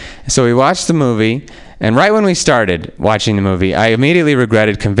movie. So we watched the movie. And right when we started watching the movie, I immediately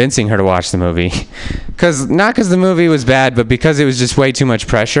regretted convincing her to watch the movie. Not because the movie was bad, but because it was just way too much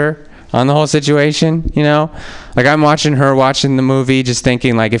pressure on the whole situation, I'm watching her watching the movie, just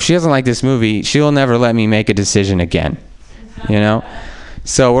thinking, if she doesn't like this movie, she'll never let me make a decision again,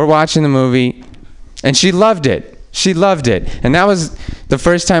 So we're watching the movie, and she loved it. She loved it. And that was the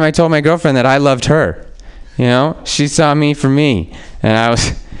first time I told my girlfriend that I loved her. She saw me for me. And I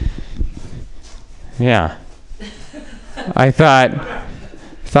was... Yeah. I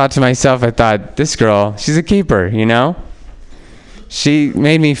thought to myself, this girl, she's a keeper, She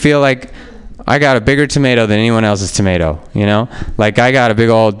made me feel like I got a bigger tomato than anyone else's tomato, Like I got a big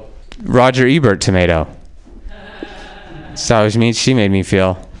old Roger Ebert tomato. So she made me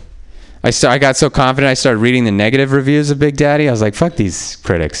feel. I got so confident I started reading the negative reviews of Big Daddy. I was like, fuck these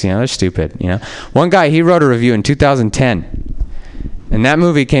critics, they're stupid, One guy, he wrote a review in 2010. And that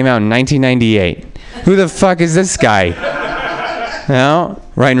movie came out in 1998. Who the fuck is this guy?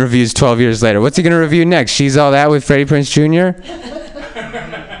 Writing reviews 12 years later. What's he going to review next? She's All That with Freddie Prinze Jr.?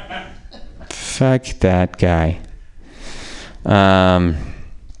 Fuck that guy.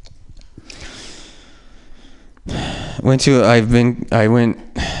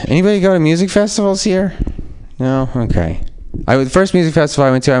 Anybody go to music festivals here? No? Okay. The first music festival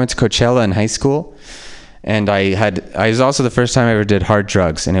I went to Coachella in high school. And it was also the first time I ever did hard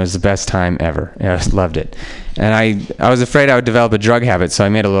drugs, and it was the best time ever. I just loved it. And I was afraid I would develop a drug habit, so I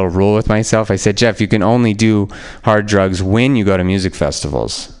made a little rule with myself. I said, Jeff, you can only do hard drugs when you go to music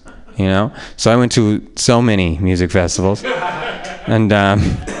festivals, So I went to so many music festivals. And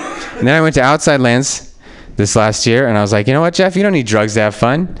then I went to Outside Lands this last year, and I was like, you know what, Jeff, you don't need drugs to have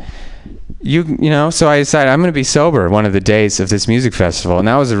fun. So I decided I'm going to be sober one of the days of this music festival, and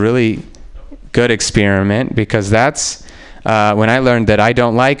that was a really good experiment, because that's when I learned that I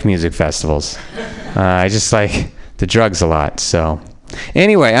don't like music festivals. I just like the drugs a lot. So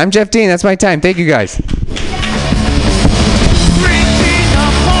anyway, I'm Jeff Dean. That's my time. Thank you guys.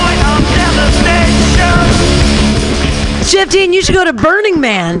 Jeff Dean, you should go to Burning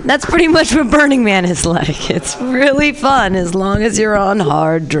Man. That's pretty much what Burning Man is like. It's really fun as long as you're on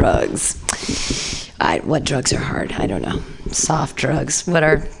hard drugs. What drugs are hard? I don't know. Soft drugs. What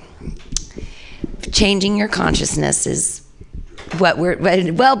are... Changing your consciousness is what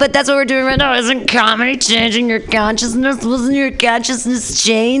but that's what we're doing right now. Isn't comedy changing your consciousness? Wasn't your consciousness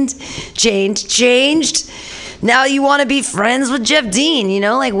changed? Now you want to be friends with Jeff Dean,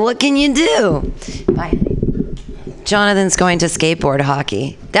 what can you do? Bye. Jonathan's going to skateboard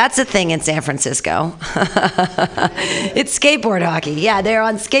hockey. That's a thing in San Francisco. It's skateboard hockey. Yeah, they're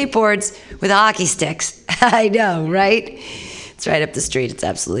on skateboards with hockey sticks. I know, right? It's right up the street. It's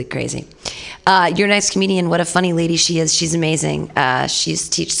absolutely crazy. Your next comedian, what a funny lady she is. She's amazing. She's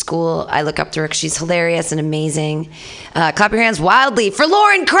teach school. I look up to her because she's hilarious and amazing. Clap your hands wildly for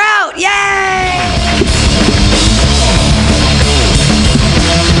Lauren Kraut. Yay!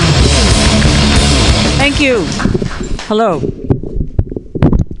 Thank you. Hello.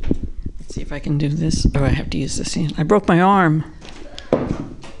 Let's see if I can do this. Oh, I have to use this hand. I broke my arm.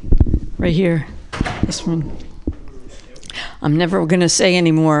 Right here. This one. I'm never going to say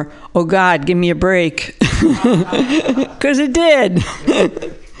anymore, oh God, give me a break. Because it did.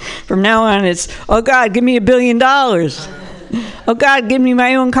 From now on, it's, oh God, give me $1 billion. Oh God, give me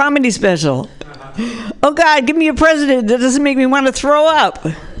my own comedy special. Oh God, give me a president that doesn't make me want to throw up.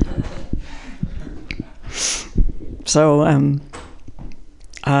 So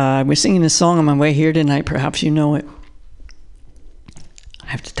I was singing this song on my way here tonight. Perhaps you know it. I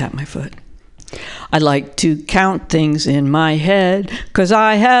have to tap my foot. I like to count things in my head because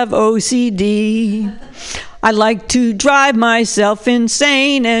I have OCD. I like to drive myself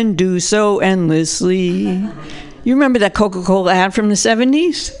insane and do so endlessly. You remember that Coca-Cola ad from the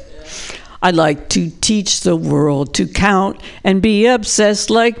 70s? I'd like to teach the world to count and be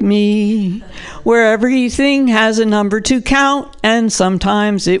obsessed like me, where everything has a number to count and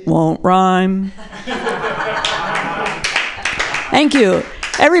sometimes it won't rhyme. Thank you.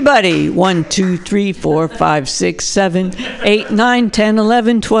 Everybody, 1, 2, 3, 4, 5, 6, 7, 8, 9, 10,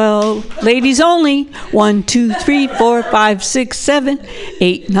 11, 12. Ladies only. 1, 2, 3, 4, 5, 6, 7,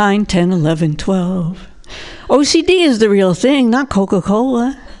 8, 9, 10, 11, 12. OCD is the real thing, not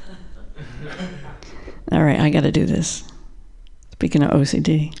Coca-Cola. All right, I got to do this. Speaking of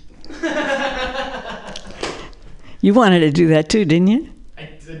OCD. You wanted to do that too, didn't you? I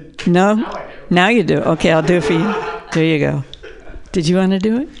did. No? Now I do. Now you do. Okay, I'll do it for you. There you go. Did you want to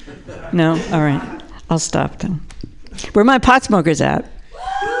do it? No? All right. I'll stop then. Where are my pot smokers at?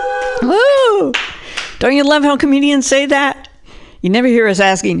 Woo! Don't you love how comedians say that? You never hear us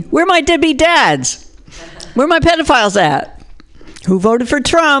asking, where are my deadbeat dads? Where are my pedophiles at? Who voted for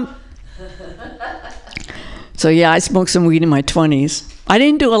Trump? So yeah, I smoked some weed in my 20s. I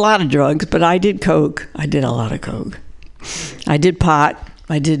didn't do a lot of drugs, but I did coke. I did a lot of coke. I did pot.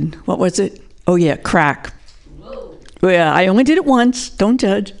 I did, what was it? Oh yeah, crack. Yeah, I only did it once. Don't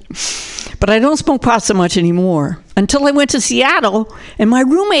judge. But I don't smoke pot so much anymore. Until I went to Seattle, and my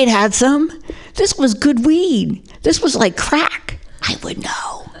roommate had some. This was good weed. This was like crack. I would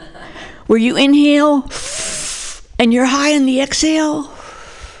know. Where you inhale, and you're high on the exhale.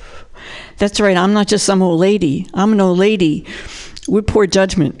 That's right, I'm not just some old lady. I'm an old lady with poor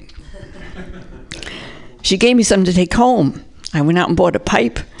judgment. She gave me something to take home. I went out and bought a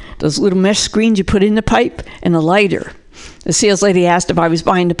pipe, those little mesh screens you put in the pipe, and a lighter. The sales lady asked if I was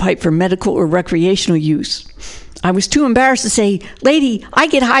buying the pipe for medical or recreational use. I was too embarrassed to say, lady, I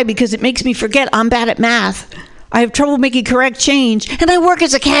get high because it makes me forget I'm bad at math. I have trouble making correct change, and I work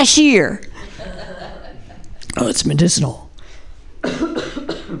as a cashier. Oh, it's medicinal.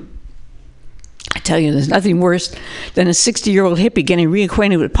 I tell you, there's nothing worse than a 60-year-old hippie getting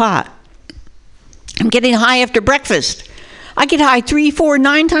reacquainted with pot. I'm getting high after breakfast. I get high 3, 4,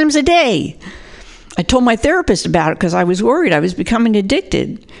 9 times a day. I told my therapist about it because I was worried I was becoming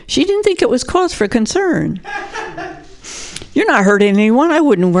addicted. She didn't think it was cause for concern. You're not hurting anyone. I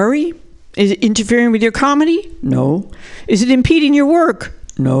wouldn't worry. Is it interfering with your comedy? No. Is it impeding your work?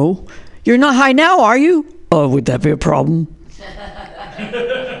 No. You're not high now, are you? Oh, would that be a problem?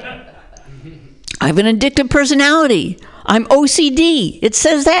 I have an addictive personality. I'm OCD. It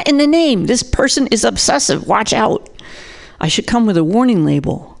says that in the name. This person is obsessive. Watch out. I should come with a warning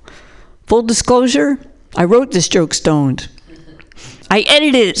label. Full disclosure, I wrote this joke stoned. I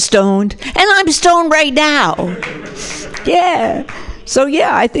edited it stoned, and I'm stoned right now. Yeah. So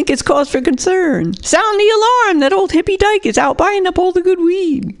yeah, I think it's cause for concern. Sound the alarm. That old hippie dyke is out buying up all the good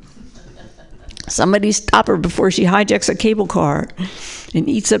weed. Somebody stop her before she hijacks a cable car and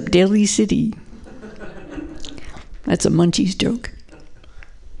eats up Daly City. That's a Munchies joke.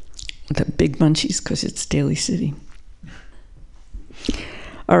 The big Munchies, because it's Daly City.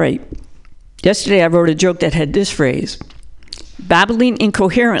 All right. Yesterday I wrote a joke that had this phrase: babbling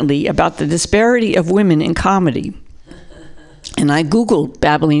incoherently about the disparity of women in comedy. And I Googled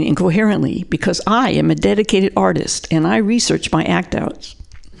babbling incoherently because I am a dedicated artist and I research my act outs.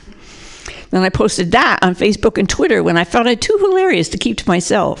 Then I posted that on Facebook and Twitter when I found it too hilarious to keep to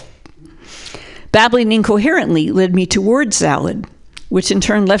myself. Babbling incoherently led me to word salad, which in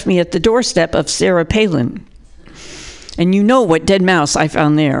turn left me at the doorstep of Sarah Palin. And you know what dead mouse I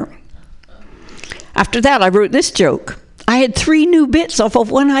found there. After that, I wrote this joke. I had 3 new bits off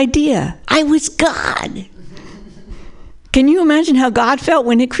of one idea. I was God. Can you imagine how God felt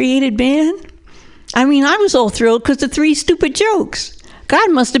when it created man? I mean, I was all thrilled because of 3 stupid jokes.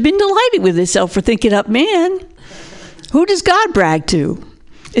 God must have been delighted with himself for thinking up man. Who does God brag to?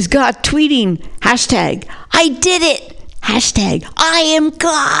 Is God tweeting, hashtag, I did it, hashtag, I am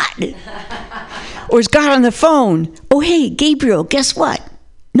God? Or is God on the phone, oh hey, Gabriel, guess what?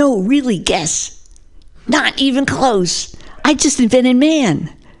 No, really, guess. Not even close. I just invented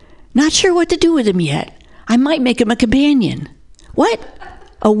man. Not sure what to do with him yet. I might make him a companion. What?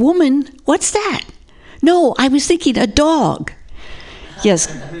 A woman? What's that? No, I was thinking a dog.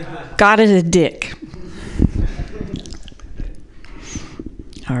 Yes, God is a dick.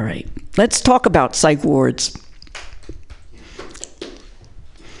 All right, let's talk about psych wards.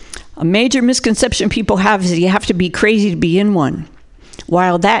 A major misconception people have is you have to be crazy to be in one.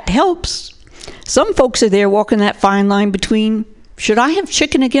 While that helps, some folks are there walking that fine line between, should I have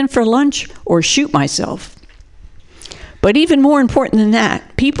chicken again for lunch or shoot myself? But even more important than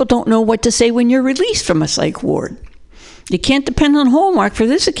that, people don't know what to say when you're released from a psych ward. You can't depend on Hallmark for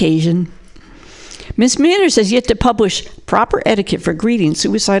this occasion. Miss Manners has yet to publish proper etiquette for greeting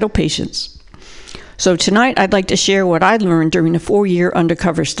suicidal patients. So tonight I'd like to share what I learned during a 4-year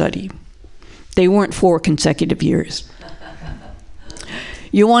undercover study. They weren't 4 consecutive years.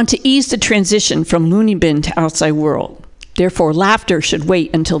 You want to ease the transition from loony bin to outside world. Therefore, laughter should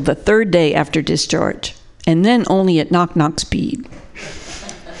wait until the 3rd day after discharge, and then only at knock-knock speed.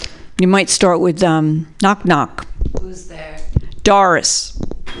 You might start with knock-knock. Who's there? Doris.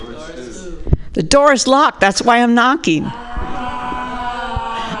 The door is locked. That's why I'm knocking. I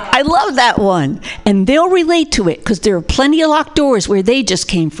love that one. And they'll relate to it because there are plenty of locked doors where they just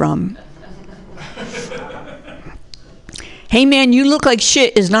came from. Hey, man, you look like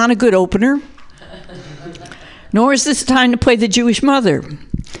shit is not a good opener. Nor is this the time to play the Jewish mother.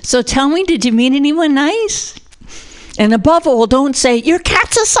 So tell me, did you meet anyone nice? And above all, don't say, your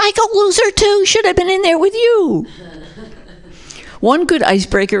cat's a psycho loser too. Should have been in there with you. One good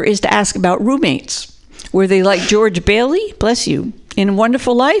icebreaker is to ask about roommates. Were they like George Bailey, bless you, in A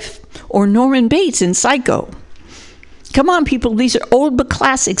Wonderful Life, or Norman Bates in Psycho? Come on, people, these are old but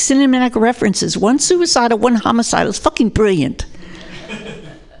classic cinematic references. One suicidal, one homicidal. It's fucking brilliant.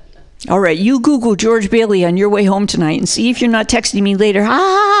 All right, you Google George Bailey on your way home tonight and see if you're not texting me later.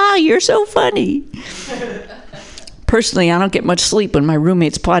 Ah, you're so funny. Personally, I don't get much sleep when my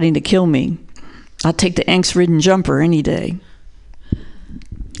roommate's plotting to kill me. I'll take the angst-ridden jumper any day.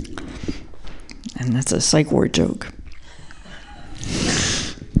 And that's a psych ward joke.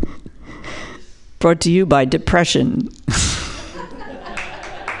 Brought to you by depression.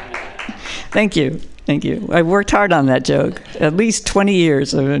 Thank you. Thank you. I worked hard on that joke. At least 20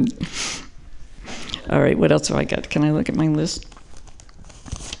 years. All right, what else have I got? Can I look at my list?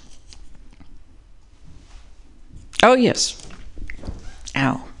 Oh, yes.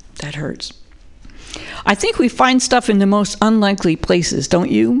 Ow, that hurts. I think we find stuff in the most unlikely places,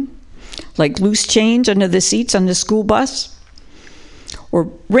 don't you? Like loose change under the seats on the school bus?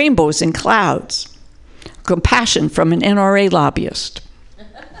 Or rainbows in clouds? Compassion from an NRA lobbyist.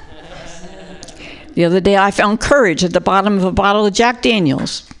 The other day I found courage at the bottom of a bottle of Jack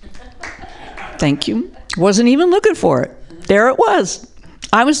Daniels. Thank you. Wasn't even looking for it. There it was.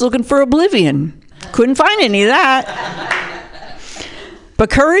 I was looking for oblivion. Couldn't find any of that. But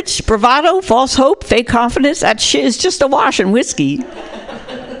courage, bravado, false hope, fake confidence, that shit is just awash in whiskey.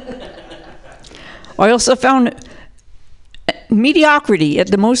 I also found mediocrity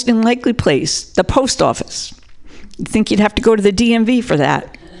at the most unlikely place, the post office. You'd think you'd have to go to the DMV for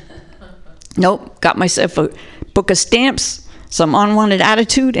that. Nope, got myself a book of stamps, some unwanted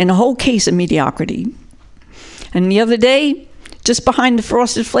attitude, and a whole case of mediocrity. And the other day, just behind the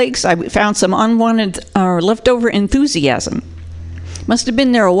Frosted Flakes, I found some unwanted or leftover enthusiasm. Must have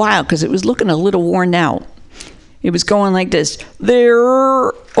been there a while because it was looking a little worn out. It was going like this,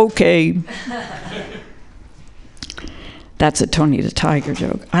 there, okay. That's a Tony the Tiger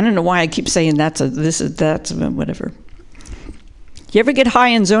joke. I don't know why I keep saying that's whatever. You ever get high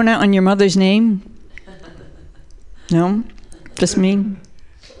and zone out on your mother's name? No? Just me?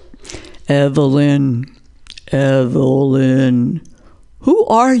 Evelyn. Evelyn. Who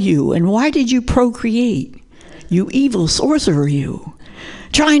are you and why did you procreate? You evil sorcerer, you.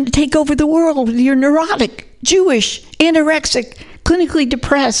 Trying to take over the world with your neurotic, Jewish, anorexic, clinically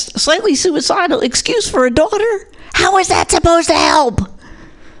depressed, slightly suicidal excuse for a daughter? How is that supposed to help?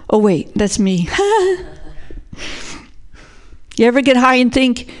 Oh, wait, that's me. You ever get high and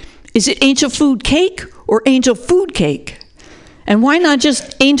think, is it angel food cake or angel food cake? And why not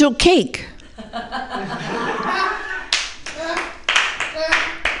just angel cake?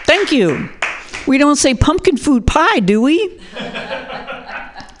 Thank you. We don't say pumpkin food pie, do we?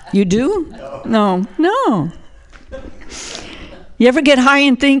 You do? No. You ever get high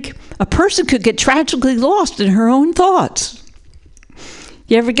and think, a person could get tragically lost in her own thoughts?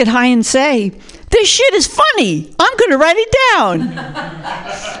 You ever get high and say, this shit is funny, I'm going to write it down.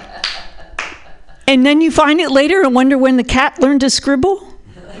 And then you find it later and wonder when the cat learned to scribble?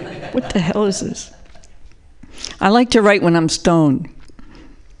 What the hell is this? I like to write when I'm stoned.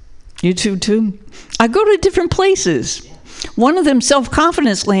 You too? I go to different places. One of them,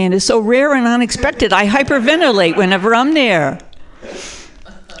 self-confidence land, is so rare and unexpected, I hyperventilate whenever I'm there.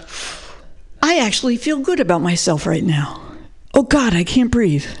 I actually feel good about myself right now. Oh God, I can't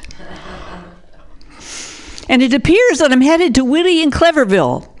breathe. And it appears that I'm headed to Willie and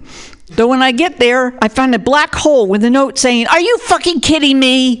Cleverville. Though when I get there, I find a black hole with a note saying, are you fucking kidding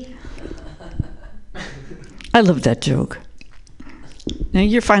me? I love that joke. Now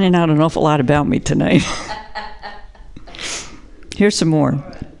you're finding out an awful lot about me tonight. Here's some more.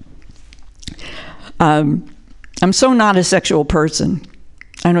 I'm so not a sexual person.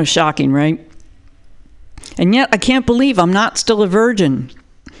 I know, shocking, right? And yet I can't believe I'm not still a virgin.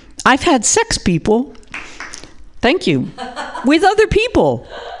 I've had sex, people. Thank you. With other people.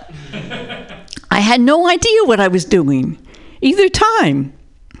 I had no idea what I was doing either time.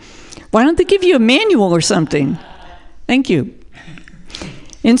 Why don't they give you a manual or something? Thank you.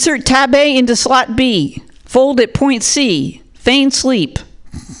 Insert tab A into slot B. Fold at point C. Feign sleep.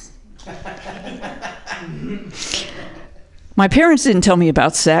 My parents didn't tell me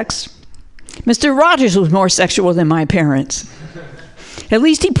about sex. Mr. Rogers was more sexual than my parents. At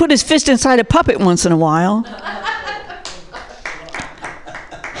least he put his fist inside a puppet once in a while.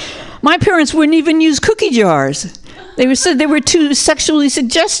 My parents wouldn't even use cookie jars. They said they were too sexually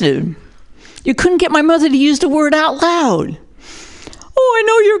suggestive. You couldn't get my mother to use the word out loud. Oh, I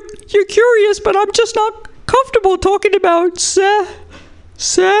know you're curious, but I'm just not comfortable talking about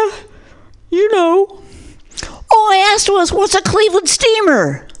you know. All I asked was, what's a Cleveland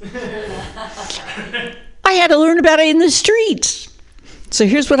steamer? I had to learn about it in the streets. So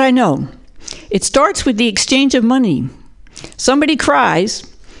here's what I know. It starts with the exchange of money. Somebody cries,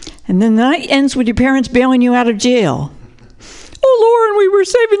 and then the night ends with your parents bailing you out of jail. Oh, Lauren, we were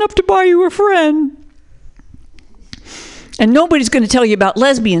saving up to buy you a friend. And nobody's going to tell you about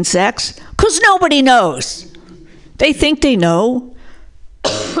lesbian sex, because nobody knows. They think they know.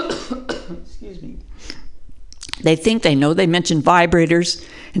 Excuse me. They think they know. They mention vibrators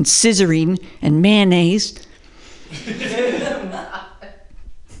and scissoring and mayonnaise.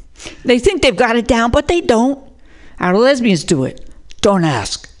 They think they've got it down, but they don't. How do lesbians do it? Don't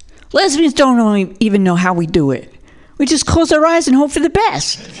ask. Lesbians don't even know how we do it. We just close our eyes and hope for the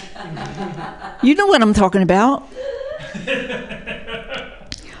best. You know what I'm talking about.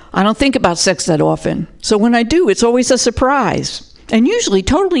 I don't think about sex that often. So when I do, it's always a surprise. And usually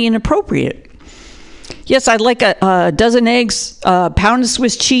totally inappropriate. Yes, I'd like a dozen eggs, a pound of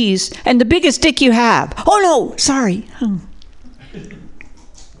Swiss cheese, and the biggest dick you have. Oh, no, sorry.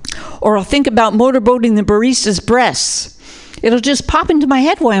 Or I'll think about motorboating the barista's breasts. It'll just pop into my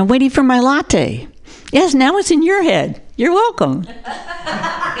head while I'm waiting for my latte. Yes, now it's in your head. You're welcome.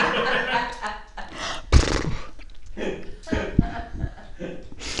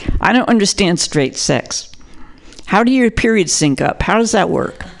 I don't understand straight sex. How do your periods sync up? How does that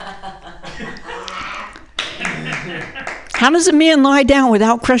work? How does a man lie down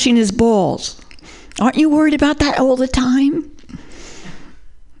without crushing his balls? Aren't you worried about that all the time?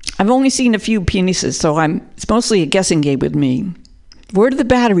 I've only seen a few penises, so it's mostly a guessing game with me. Where do the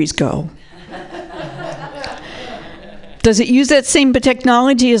batteries go? Does it use that same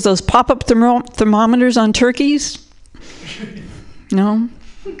technology as those pop-up thermometers on turkeys? No?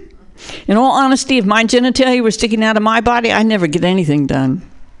 In all honesty, if my genitalia were sticking out of my body, I'd never get anything done.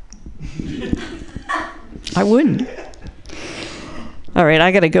 I wouldn't. All right,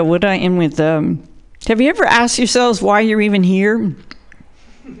 I got to go. What I end with? Have you ever asked yourselves why you're even here?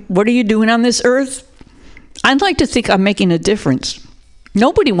 What are you doing on this earth? I'd like to think I'm making a difference.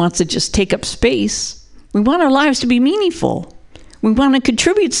 Nobody wants to just take up space. We want our lives to be meaningful. We want to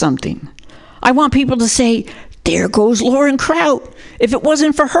contribute something. I want people to say, there goes Lauren Kraut. If it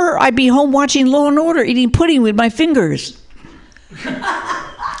wasn't for her, I'd be home watching Law and Order, eating pudding with my fingers.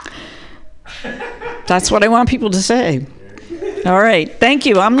 That's what I want people to say. All right. Thank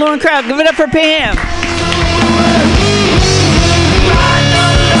you. I'm Lauren Kraut. Give it up for Pam.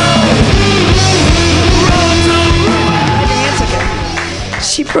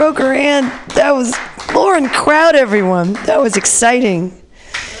 She broke her hand. That was Lauren Kraut, everyone. That was exciting.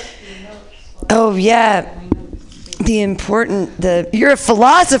 Oh, yeah. You're a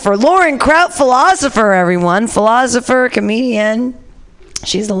philosopher. Lauren Kraut, philosopher, everyone. Philosopher, comedian.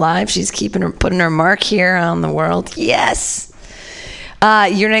 She's alive. She's putting her mark here on the world. Yes.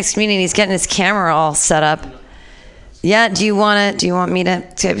 Your next comedian, he's getting his camera all set up. Yeah, do you want me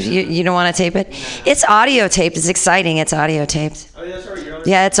to tape? You don't want to tape it? It's audio taped. It's exciting. It's audio taped. Oh, yeah, sorry.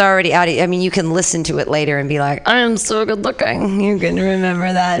 Yeah, it's already audio. I mean, you can listen to it later and be like, I am so good looking. You can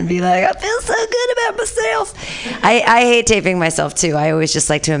remember that and be like, I feel so good about myself. I hate taping myself, too. I always just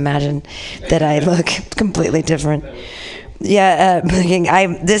like to imagine that I look completely different. Yeah, does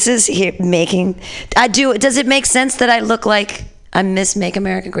it make sense that I look like I'm Miss Make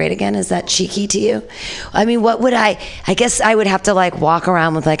America Great Again? Is that cheeky to you? I mean, I guess I would have to like walk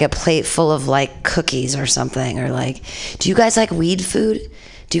around with like a plate full of like cookies or something, or like, do you guys like weed food?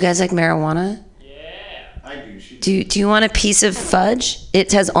 Do you guys like marijuana? Yeah, I do. Do you want a piece of fudge?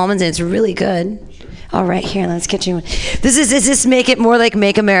 It has almonds in it. It's really good. All right, here, let's get you. Is this make it more like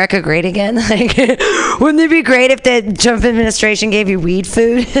Make America Great Again? Like, wouldn't it be great if the Trump administration gave you weed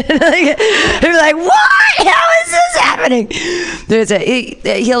food? They'd be like, what? How is this happening?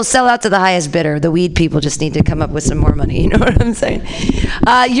 He'll sell out to the highest bidder. The weed people just need to come up with some more money. You know what I'm saying?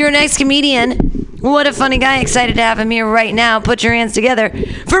 Your next comedian. What a funny guy. Excited to have him here right now. Put your hands together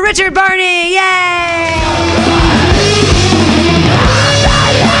for Richard Barney. Yay!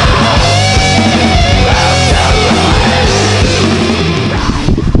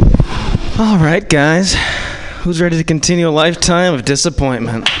 All right, guys. Who's ready to continue a lifetime of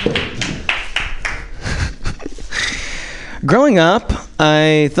disappointment? Growing up,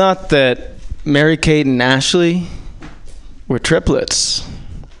 I thought that Mary Kate and Ashley were triplets.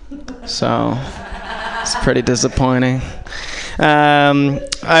 So it's pretty disappointing. I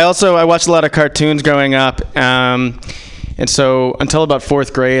watched a lot of cartoons growing up. And so until about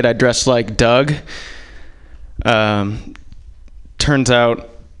 4th grade, I dressed like Doug. Turns out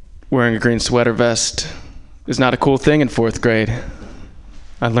wearing a green sweater vest is not a cool thing in 4th grade.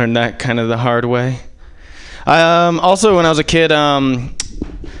 I learned that kind of the hard way. Also, when I was a kid, I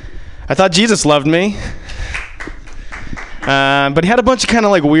thought Jesus loved me. But he had a bunch of kind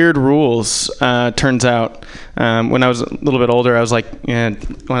of like weird rules, turns out. When I was a little bit older, I was like, I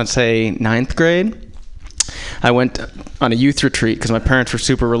want to say 9th grade. I went on a youth retreat because my parents were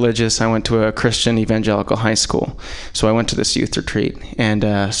super religious. I went to a Christian evangelical high school. So I went to this youth retreat.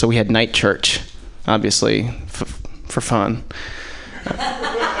 And so we had night church, obviously, for fun.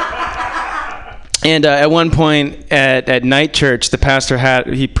 And at one point at night church, the pastor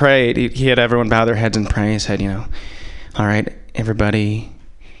he prayed. He had everyone bow their heads and pray. He said, all right, everybody,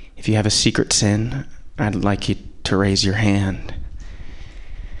 if you have a secret sin, I'd like you to raise your hand.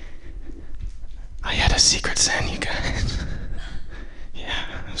 I had a secret sin, you guys. Yeah,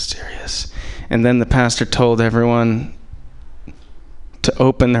 I'm serious. And then the pastor told everyone to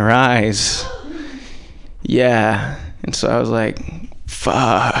open their eyes. Yeah. And so I was like,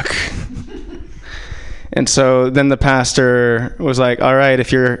 fuck. And so then the pastor was like, all right,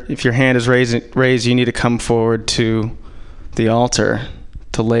 if your hand is raised, you need to come forward to the altar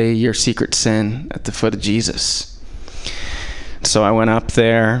to lay your secret sin at the foot of Jesus. So I went up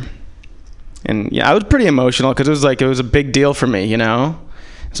there. And yeah, I was pretty emotional because it was a big deal for me,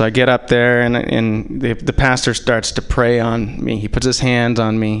 So I get up there and the pastor starts to pray on me. He puts his hands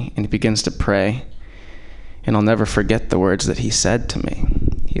on me and he begins to pray. And I'll never forget the words that he said to me.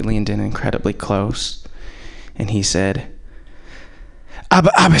 He leaned in incredibly close and he said,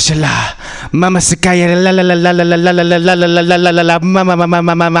 Abba Shala, Mama Sakaya, la la la la la la la la la la la la la,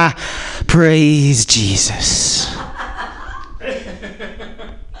 mama, praise Jesus.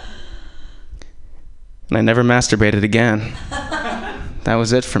 And I never masturbated again. That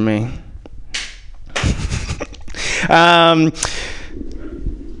was it for me.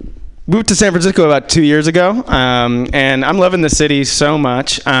 Moved to San Francisco about 2 years ago, and I'm loving the city so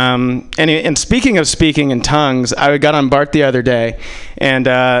much. And speaking of speaking in tongues, I got on BART the other day, and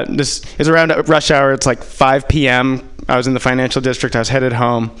this is around rush hour. It's like 5 p.m. I was in the financial district. I was headed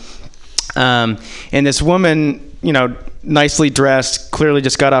home, and this woman, nicely dressed, clearly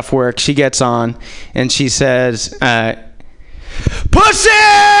just got off work. She gets on and she says,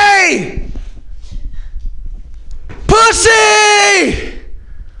 Pussy! Pussy!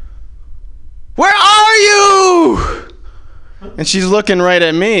 Where are you? And she's looking right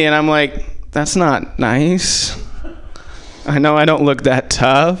at me and I'm like, that's not nice. I know I don't look that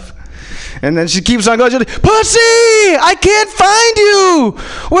tough. And then she keeps on going, Pussy! I can't find you!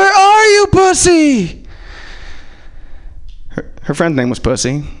 Where are you, Pussy? Her friend's name was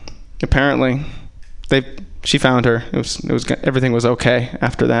Pussy. Apparently, she found her. It was everything was okay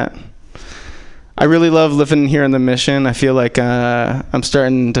after that. I really love living here in the Mission. I feel like I'm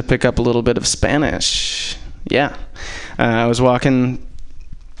starting to pick up a little bit of Spanish. Yeah, I was walking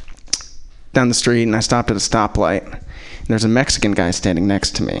down the street and I stopped at a stoplight. And there's a Mexican guy standing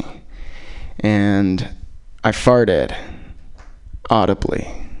next to me, and I farted audibly.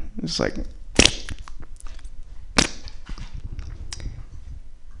 It's like.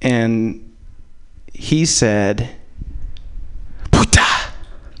 And he said, puta.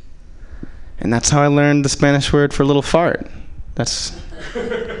 And that's how I learned the Spanish word for little fart.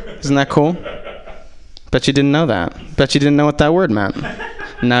 Isn't that cool? Bet you didn't know that. Bet you didn't know what that word meant.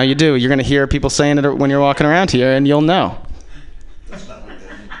 Now you do. You're going to hear people saying it when you're walking around here, and you'll know.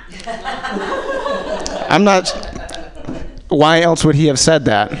 I'm not... Why else would he have said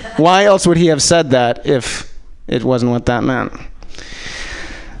that? Why else would he have said that if it wasn't what that meant?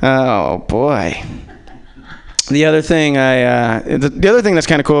 Oh, boy. the other thing the other thing that's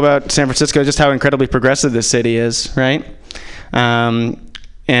kind of cool about San Francisco is just how incredibly progressive this city is, right? And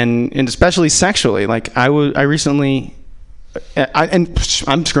especially sexually. Like I recently, and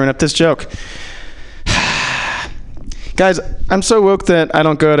I'm screwing up this joke. Guys, I'm so woke that I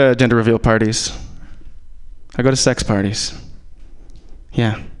don't go to gender reveal parties. I go to sex parties.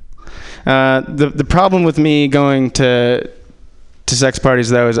 Yeah. The problem with me going to sex parties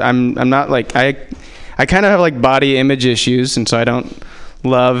though is I'm not like I kind of have like body image issues, and so I don't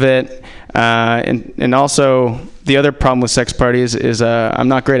love it. And also the other problem with sex parties is I'm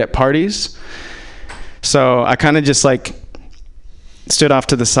not great at parties. So I kind of just like stood off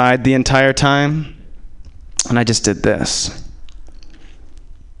to the side the entire time, and I just did this.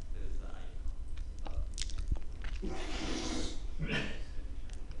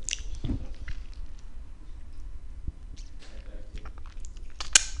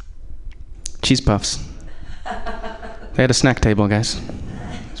 Cheese puffs. They had a snack table, guys.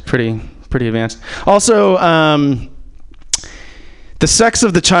 It's pretty advanced. Also, the sex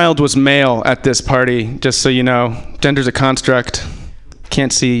of the child was male at this party, just so you know. Gender's a construct.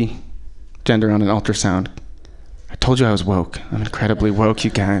 Can't see gender on an ultrasound. I told you I was woke. I'm incredibly woke,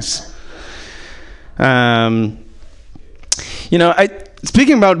 you guys.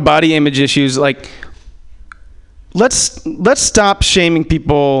 Speaking about body image issues, like, let's stop shaming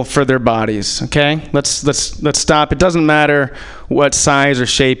people for their bodies, okay? Let's stop. It doesn't matter what size or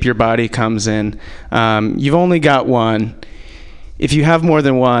shape your body comes in. You've only got one. If you have more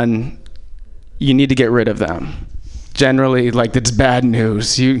than one, you need to get rid of them. Generally, like, it's bad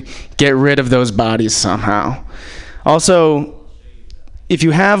news. You get rid of those bodies somehow. Also, if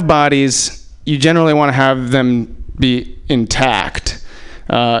you have bodies, you generally want to have them be intact.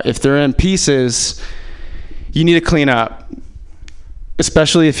 If they're in pieces, you need to clean up,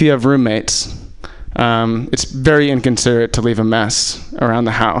 especially if you have roommates. It's very inconsiderate to leave a mess around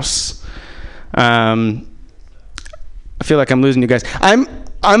the house. I feel like I'm losing you guys.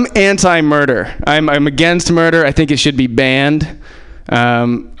 I'm anti-murder. I'm against murder. I think it should be banned.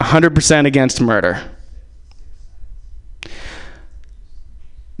 100% against murder.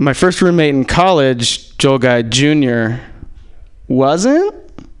 My first roommate in college, Joel Guy Jr., wasn't.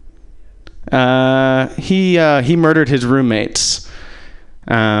 He murdered his roommates.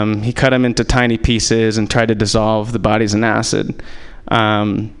 He cut them into tiny pieces and tried to dissolve the bodies in acid,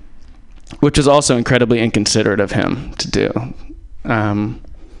 which was also incredibly inconsiderate of him to do.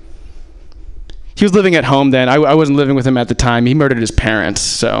 He was living at home then. I wasn't living with him at the time. He murdered his parents,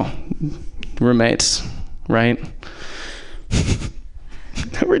 so roommates, right?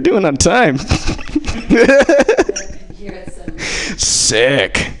 How we're doing on time?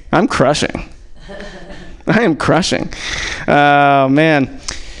 Sick. I'm crushing. I am crushing. Oh, man.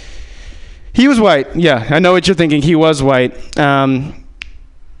 He was white. Yeah, I know what you're thinking. He was white. Are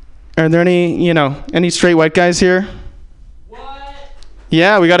there any straight white guys here? What?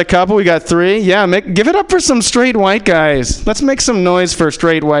 Yeah, we got a couple. We got 3. Yeah, give it up for some straight white guys. Let's make some noise for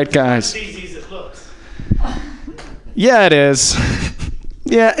straight white guys. As easy as it looks. Yeah, it is.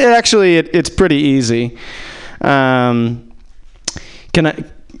 Yeah, it's pretty easy. Can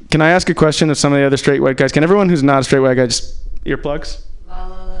I ask a question of some of the other straight white guys? Can everyone who's not a straight white guy just earplugs?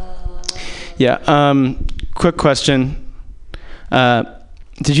 Yeah. Quick question.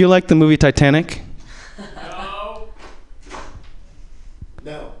 Did you like the movie Titanic?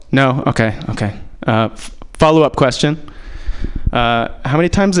 No. No? Okay. Follow-up question. How many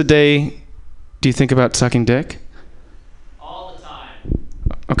times a day do you think about sucking dick? All the time.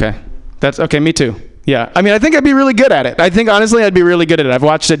 Okay. That's okay. Me too. Yeah. I mean, I think I'd be really good at it. I think, honestly, I'd be really good at it. I've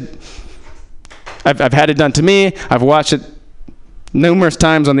watched it. I've had it done to me. I've watched it numerous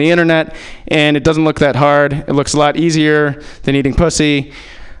times on the internet, and it doesn't look that hard. It looks a lot easier than eating pussy.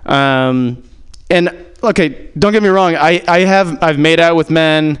 And okay, don't get me wrong. I've made out with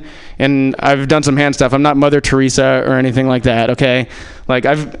men, and I've done some hand stuff. I'm not Mother Teresa or anything like that. Okay, like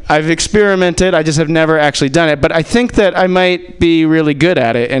I've experimented. I just have never actually done it. But I think that I might be really good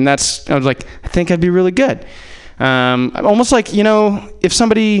at it, and I was like, I think I'd be really good. I'm almost like, if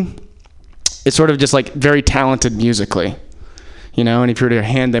somebody is sort of just like very talented musically, and if you were to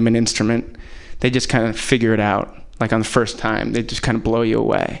hand them an instrument, they just kind of figure it out. Like on the first time, they just kind of blow you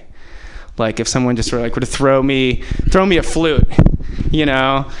away. Like if someone just sort of like were to throw me a flute,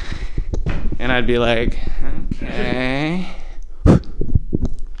 and I'd be like, okay.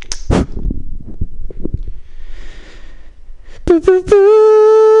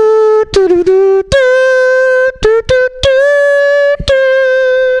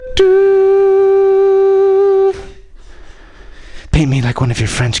 Paint me like one of your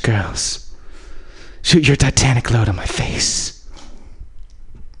French girls. Shoot your Titanic load on my face.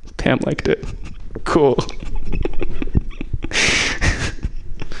 Pam liked it. Cool.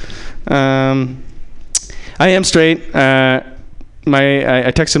 I am straight. I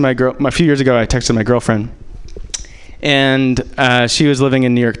texted my girl a few years ago. I texted my girlfriend, and she was living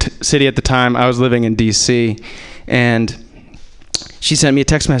in New York City at the time. I was living in D.C., and she sent me a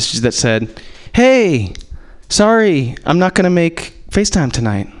text message that said, "Hey, sorry, I'm not gonna make FaceTime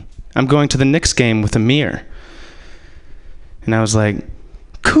tonight. I'm going to the Knicks game with Amir." And I was like,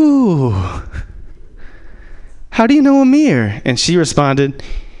 "Cool. How do you know Amir?" And she responded,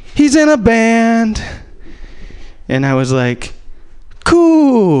 "He's in a band." And I was like,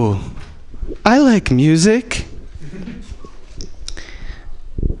 "Cool. I like music."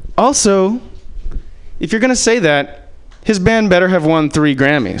 Also, if you're going to say that, his band better have won 3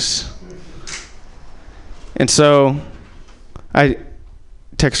 Grammys. And so I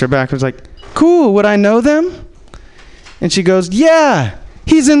text her back. I was like, "Cool. Would I know them?" And she goes, "Yeah,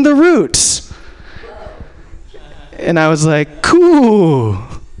 he's in The Roots." And I was like, "Cool.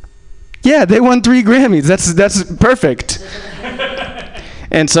 Yeah, they won 3 Grammys. That's perfect."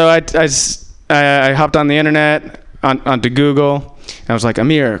 And so I hopped on the internet, onto Google. I was like,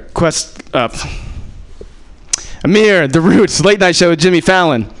 Amir, Amir, The Roots, late night show with Jimmy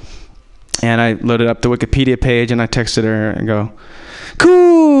Fallon. And I loaded up the Wikipedia page and I texted her and go,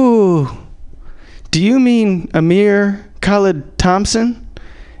 "Cool. Do you mean Amir Khalid Thompson,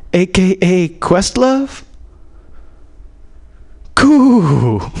 aka Questlove?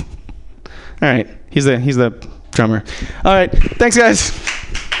 Cool." All right, he's the drummer. All right, thanks guys.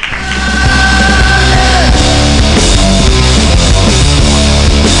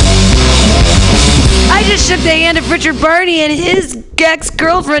 I just shook the hand of Richard Barney and his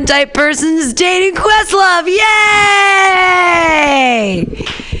ex-girlfriend type person is dating Questlove. Yay!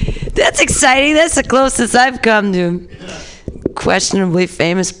 That's exciting. That's the closest I've come to a questionably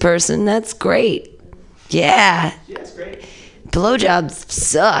famous person. That's great. Yeah. That's great. Blowjobs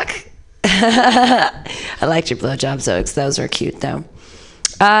suck. I liked your blowjob jokes. Those were cute, though.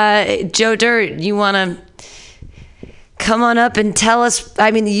 Joe Dirt, you want to come on up and tell us?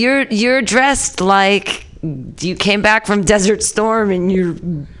 I mean, you're dressed like you came back from Desert Storm and you're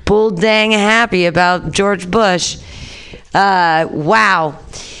bull dang happy about George Bush. Wow.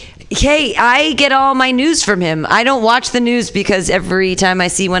 Hey, I get all my news from him. I don't watch the news because every time I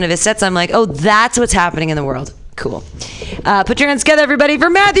see one of his sets, I'm like, oh, that's what's happening in the world. Cool. Put your hands together, everybody, for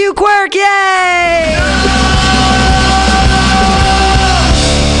Matthew Quirk. Yay!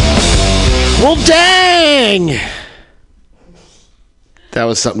 Well, dang! That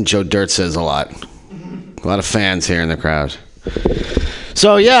was something Joe Dirt says a lot. A lot of fans here in the crowd.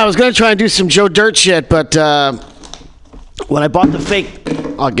 So, yeah, I was going to try and do some Joe Dirt shit, but when I bought the fake...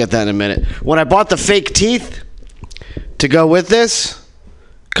 I'll get that in a minute. When I bought the fake teeth to go with this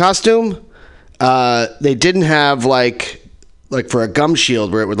costume... they didn't have like for a gum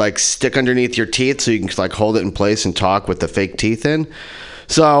shield where it would like stick underneath your teeth so you can like hold it in place and talk with the fake teeth in.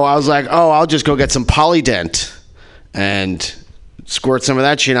 So I was like, oh, I'll just go get some Polydent and squirt some of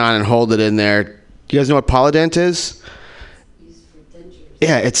that shit on and hold it in there. Do you guys know what Polydent is?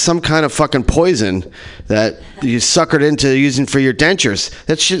 Yeah, it's some kind of fucking poison that you suckered into using for your dentures.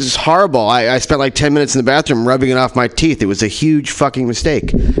 That shit is horrible. I spent like 10 minutes in the bathroom rubbing it off my teeth. It was a huge fucking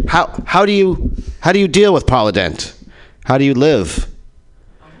mistake. How do you deal with Polydent? How do you live?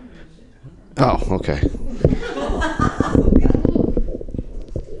 Oh, okay.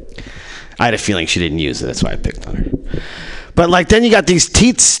 I had a feeling she didn't use it. That's why I picked on her. But like then you got these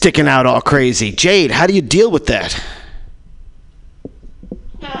teeth sticking out all crazy. Jade, how do you deal with that?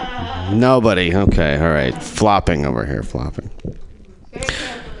 Nobody. Okay, all right. Flopping over here, flopping.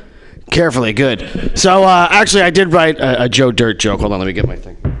 Carefully, good. So, actually, I did write a Joe Dirt joke. Hold on, let me get my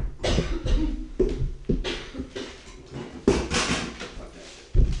thing.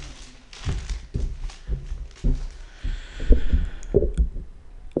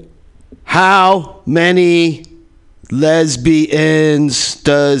 How many lesbians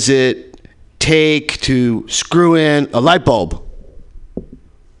does it take to screw in a light bulb?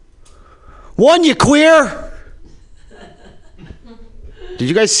 One, you queer. Did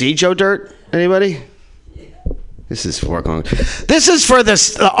you guys see Joe Dirt? Anybody? This is for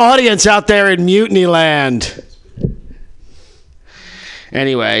the audience out there in Mutiny Land.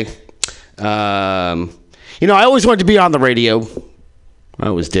 Anyway, I always wanted to be on the radio. I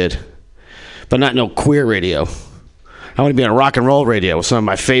always did, but not no queer radio. I want to be on rock and roll radio with some of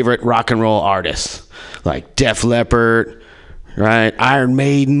my favorite rock and roll artists, like Def Leppard, right? Iron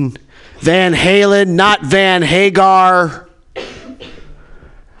Maiden. Van Halen, not Van Hagar.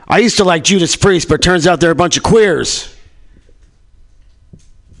 I used to like Judas Priest, but it turns out they're a bunch of queers.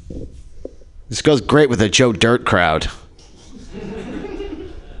 This goes great with the Joe Dirt crowd.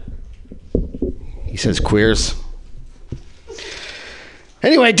 He says queers.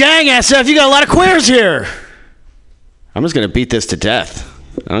 Anyway, dang, SF, you got a lot of queers here. I'm just going to beat this to death.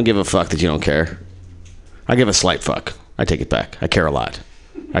 I don't give a fuck that you don't care. I give a slight fuck. I take it back. I care a lot.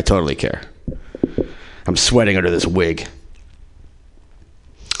 I totally care. I'm sweating under this wig.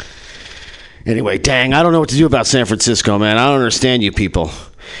 Anyway, dang, I don't know what to do about San Francisco, man. I don't understand you people.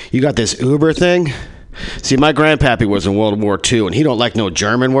 You got this Uber thing? See, my grandpappy was in World War II, and he don't like no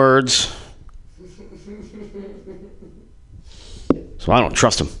German words. So I don't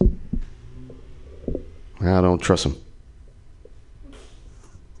trust him. I don't trust him.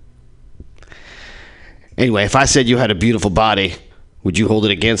 Anyway, if I said you had a beautiful body, would you hold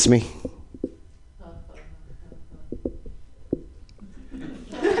it against me?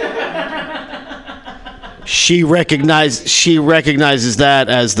 She recognizes that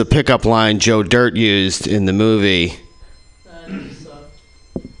as the pickup line Joe Dirt used in the movie.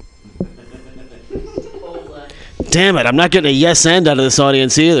 Damn it, I'm not getting a yes and out of this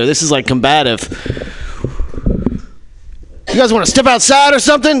audience either. This is like combative. You guys want to step outside or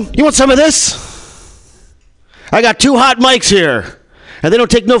something? You want some of this? I got 2 hot mics here, and they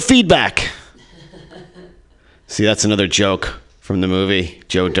don't take no feedback. See, that's another joke from the movie,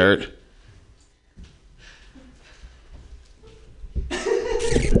 Joe Dirt.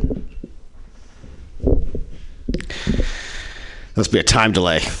 Must be a time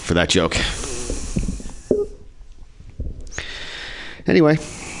delay for that joke. Anyway.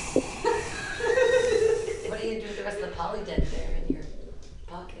 What do you do with the rest of the polydent there in your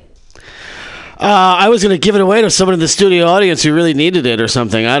pocket? I was going to give it away to someone in the studio audience who really needed it or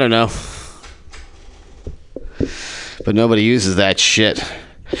something. I don't know. But nobody uses that shit.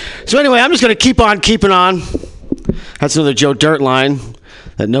 So anyway, I'm just going to keep on keeping on. That's another Joe Dirt line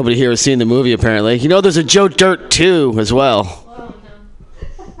that nobody here has seen the movie, apparently. You know, there's a Joe Dirt 2 as well.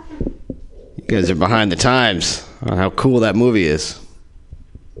 You guys are behind the times on how cool that movie is.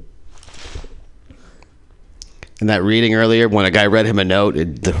 In that reading earlier, when a guy read him a note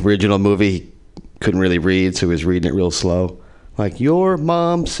in the original movie, he couldn't really read, so he was reading it real slow. Like, your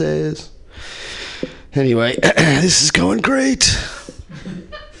mom says. Anyway, this is going great.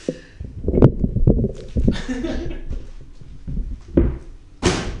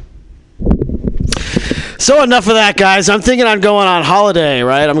 So enough of that, guys. I'm thinking I'm going on holiday,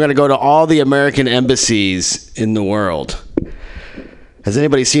 right? I'm going to go to all the American embassies in the world. Has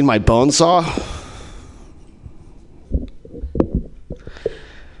anybody seen my bone saw?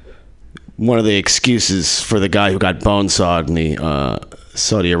 One of the excuses for the guy who got bone sawed in the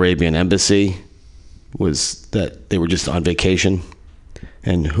Saudi Arabian embassy was that they were just on vacation.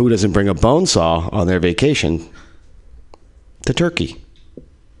 And who doesn't bring a bone saw on their vacation to Turkey?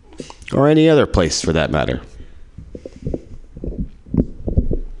 Or any other place for that matter.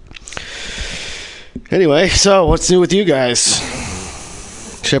 Anyway, so what's new with you guys?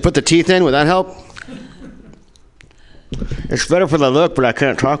 Should I put the teeth in? Would that help? It's better for the look, but I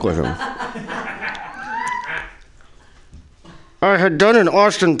can't talk with them. I had done an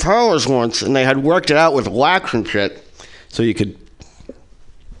Austin Powers once, and they had worked it out with wax and shit. So you could...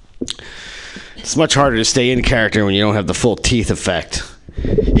 It's much harder to stay in character when you don't have the full teeth effect.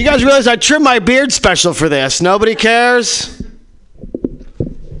 You guys realize I trimmed my beard special for this? Nobody cares?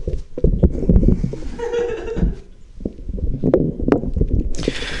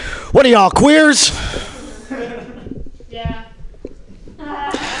 What are y'all, queers? Yeah.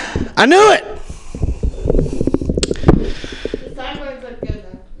 I knew it! The sideburns look good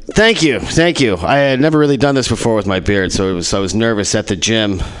though. Thank you. I had never really done this before with my beard, so I was nervous at the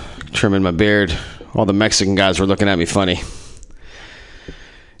gym trimming my beard. All the Mexican guys were looking at me funny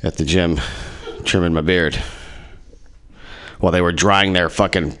at the gym trimming my beard while they were drying their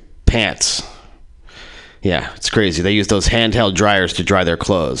fucking pants. Yeah, it's crazy. They use those handheld dryers to dry their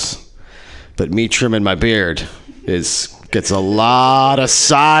clothes. But me trimming my beard gets a lot of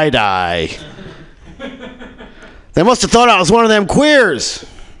side eye. They must have thought I was one of them queers.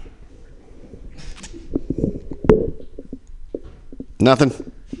 Nothing.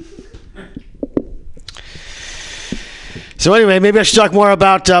 So anyway, maybe I should talk more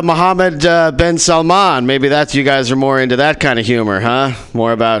about Mohammed bin Salman. Maybe that's you guys are more into that kind of humor, huh?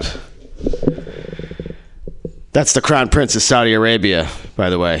 More about... That's the Crown Prince of Saudi Arabia, by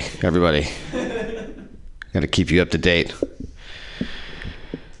the way, everybody. Got to keep you up to date.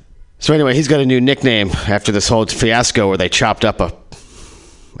 So anyway, he's got a new nickname after this whole fiasco where they chopped up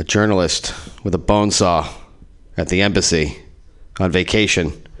a journalist with a bone saw at the embassy on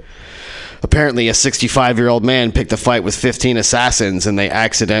vacation. Apparently, a 65-year-old man picked a fight with 15 assassins, and they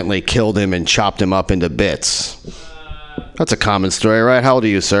accidentally killed him and chopped him up into bits. That's a common story, right? How old are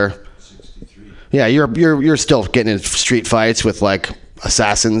you, sir? 63. Yeah, you're still getting in street fights with like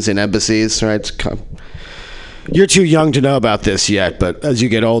assassins in embassies, right? You're too young to know about this yet, but as you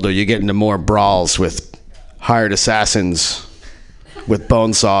get older, you get into more brawls with hired assassins with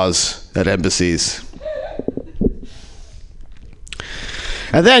bone saws at embassies.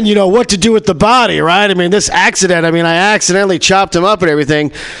 And then, you know, what to do with the body, right? I mean, this accident, I accidentally chopped him up and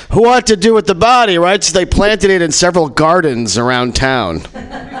everything. What to do with the body, right? So they planted it in several gardens around town.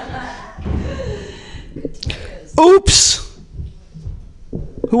 Oops.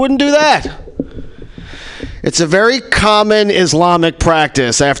 Who wouldn't do that? It's a very common Islamic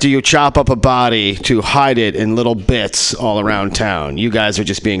practice after you chop up a body to hide it in little bits all around town. You guys are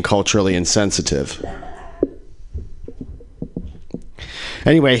just being culturally insensitive.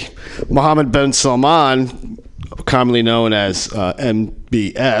 Anyway, Mohammed bin Salman, commonly known as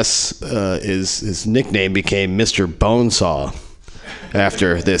MBS, his nickname became Mr. Bonesaw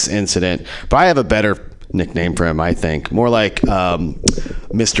after this incident. But I have a better nickname for him, I think. More like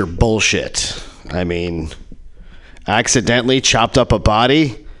Mr. Bullshit. I mean, accidentally chopped up a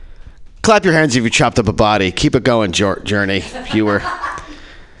body. Clap your hands if you chopped up a body. Keep it going, Journey. You were...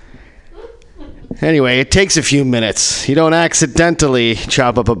 Anyway, it takes a few minutes. You don't accidentally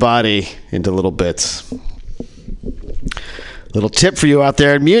chop up a body into little bits. Little tip for you out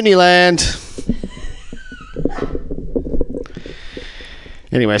there in Mutiny Land.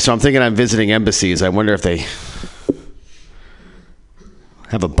 Anyway, so I'm thinking I'm visiting embassies. I wonder if they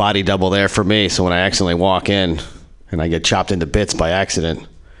have a body double there for me, so when I accidentally walk in and I get chopped into bits by accident,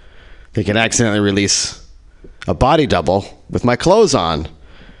 they can accidentally release a body double with my clothes on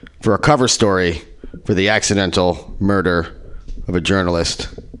for a cover story for the accidental murder of a journalist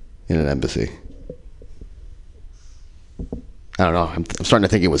in an embassy. I don't know. I'm starting to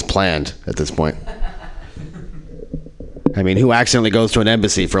think it was planned at this point. I mean, who accidentally goes to an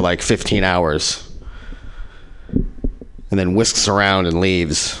embassy for like 15 hours and then whisks around and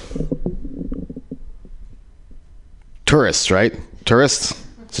leaves? Tourists, right? Tourists?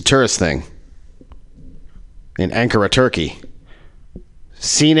 It's a tourist thing. In Ankara, Turkey.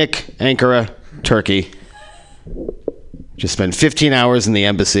 Scenic Ankara, Turkey. Just spend 15 hours in the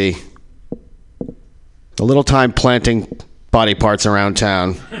embassy. A little time planting body parts around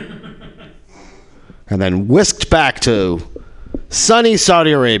town. And then whisked back to sunny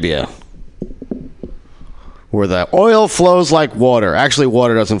Saudi Arabia, where the oil flows like water. Actually,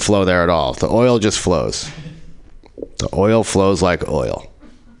 water doesn't flow there at all. The oil just flows. The oil flows like oil.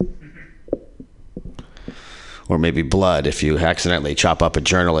 Or maybe blood if you accidentally chop up a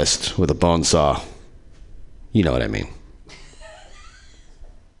journalist with a bone saw. You know what I mean.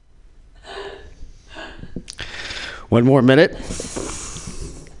 One more minute.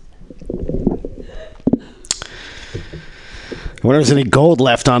 I wonder if there's any gold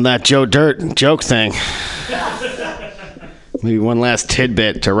left on that Joe Dirt joke thing. Maybe one last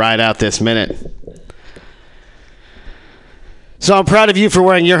tidbit to ride out this minute. So I'm proud of you for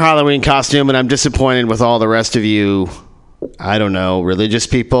wearing your Halloween costume, and I'm disappointed with all the rest of you, I don't know, religious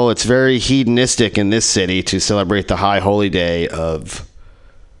people. It's very hedonistic in this city to celebrate the high holy day of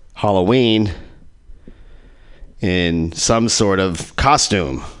Halloween in some sort of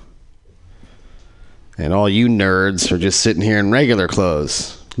costume. And all you nerds are just sitting here in regular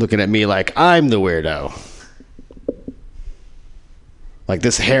clothes, looking at me like I'm the weirdo. Like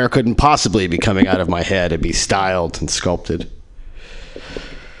this hair couldn't possibly be coming out of my head and be styled and sculpted.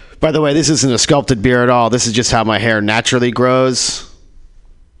 By the way, this isn't a sculpted beard at all. This is just how my hair naturally grows.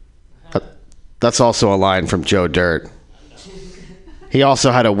 That's also a line from Joe Dirt. He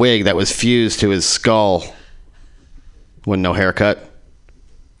also had a wig that was fused to his skull when no haircut.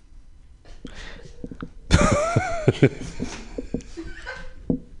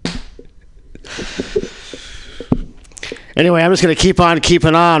 Anyway, I'm just going to keep on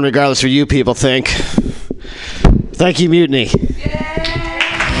keeping on regardless of what you people think. Thank you, Mutiny.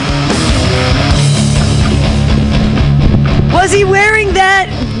 Was he wearing that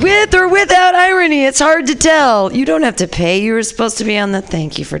with or without irony? It's hard to tell. You don't have to pay. You were supposed to be on the...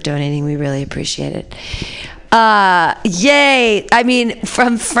 Thank you for donating. We really appreciate it. Yay. I mean,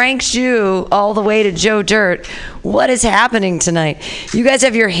 from Frank Jew all the way to Joe Dirt, what is happening tonight? You guys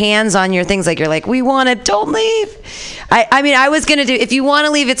have your hands on your things like you're like, we want it, don't leave. I mean, I was going to do, if you want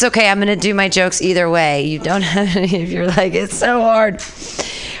to leave, it's okay. I'm going to do my jokes either way. You don't have any, if you're like, it's so hard.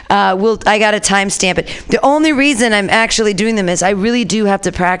 I got to timestamp it. The only reason I'm actually doing them is I really do have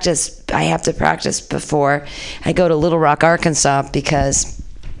to practice. I have to practice before I go to Little Rock, Arkansas, because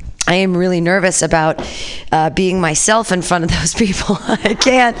I am really nervous about being myself in front of those people. I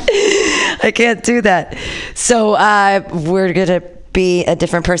can't do that. So we're gonna be a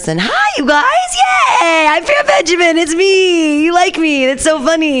different person. Hi, you guys! Yay! I'm Pam Benjamin. It's me. You like me? It's so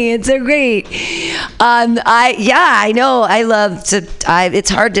funny. It's so great. I know. I love to. It's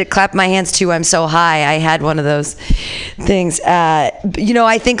hard to clap my hands too. I'm so high. I had one of those things.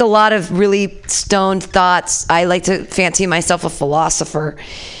 I think a lot of really stoned thoughts. I like to fancy myself a philosopher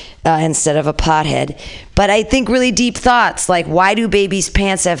instead of a pothead. But I think really deep thoughts like, why do babies'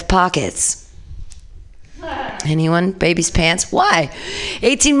 pants have pockets? Anyone? Baby's pants? Why?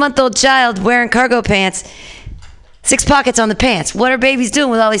 18-month-old child wearing cargo pants, 6 pockets on the pants. What are babies doing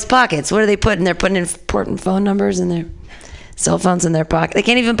with all these pockets? What are they putting? They're putting important phone numbers in their cell phones in their pocket. They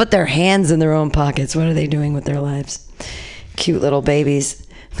can't even put their hands in their own pockets. What are they doing with their lives? Cute little babies.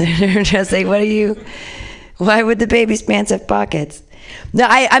 They're just like, why would the baby's pants have pockets? No,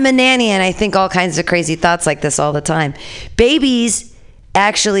 I'm a nanny and I think all kinds of crazy thoughts like this all the time. Babies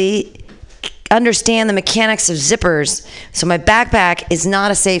actually understand the mechanics of zippers, so my backpack is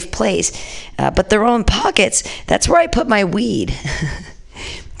not a safe place, but their own pockets, that's where I put my weed.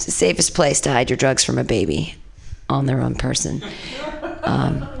 It's the safest place to hide your drugs from a baby on their own person.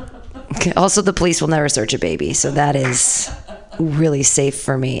 Also, the police will never search a baby, so that is really safe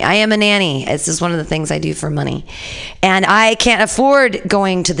for me. I am a nanny. This is one of the things I do for money. And I can't afford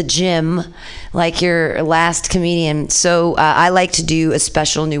going to the gym like your last comedian. So I like to do a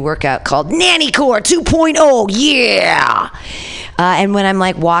special new workout called Nanny Core 2.0. Yeah. And when I'm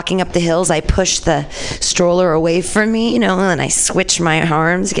like walking up the hills, I push the stroller away from me, and I switch my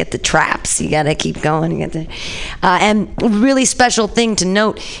arms, get the traps. You got to keep going. And really special thing to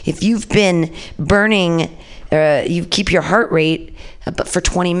note, if you've been burning, you keep your heart rate, but for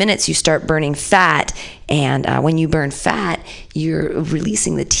 20 minutes you start burning fat, and when you burn fat, you're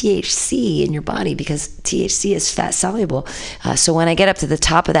releasing the THC in your body because THC is fat soluble. So when I get up to the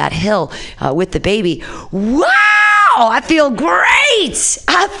top of that hill with the baby, wow, I feel great.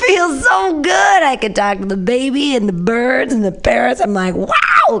 I feel so good. I can talk to the baby and the birds and the parrots. I'm like,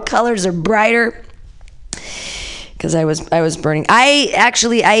 wow, colors are brighter. Because I was burning.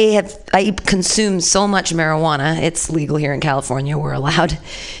 I consume so much marijuana. It's legal here in California. We're allowed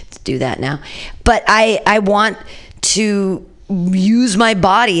to do that now. But I want to use my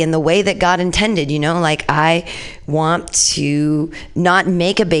body in the way that God intended, like I want to not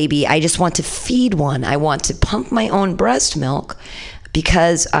make a baby. I just want to feed one. I want to pump my own breast milk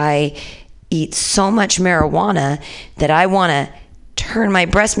because I eat so much marijuana that I want to turn my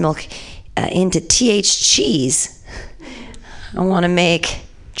breast milk into TH cheese. I want to make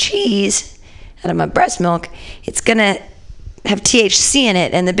cheese out of my breast milk. It's going to have THC in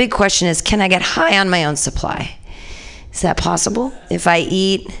it. And the big question is, can I get high on my own supply? Is that possible? If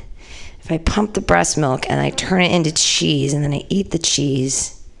I pump the breast milk and I turn it into cheese and then I eat the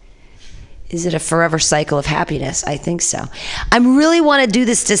cheese, is it a forever cycle of happiness? I think so. I really want to do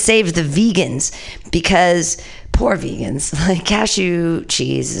this to save the vegans because poor vegans, like cashew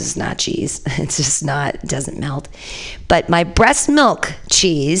cheese is not cheese. It's just not, it doesn't melt. But my breast milk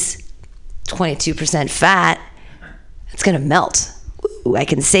cheese, 22% fat, it's going to melt. Ooh, I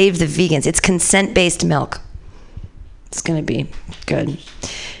can save the vegans. It's consent-based milk. It's going to be good.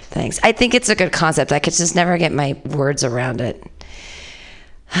 Thanks. I think it's a good concept. I could just never get my words around it.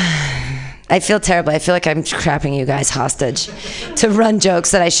 I feel terrible. I feel like I'm trapping you guys hostage to run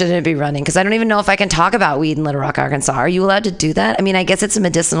jokes that I shouldn't be running because I don't even know if I can talk about weed in Little Rock, Arkansas. Are you allowed to do that? I mean, I guess it's a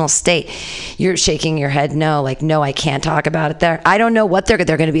medicinal state. You're shaking your head no, like, no, I can't talk about it there. I don't know what they're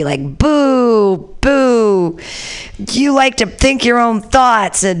going to be like, boo, boo. You like to think your own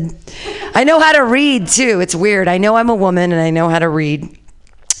thoughts. And I know how to read, too. It's weird. I know I'm a woman and I know how to read.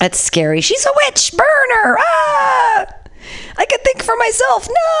 That's scary. She's a witch. Burn her. Ah! I can think for myself.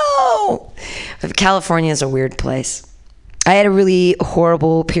 No. California is a weird place. I had a really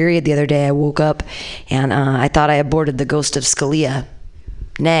horrible period the other day. I woke up and I thought I aborted the ghost of Scalia.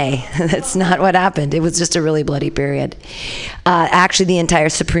 Nay, that's not what happened. It was just a really bloody period. Actually, the entire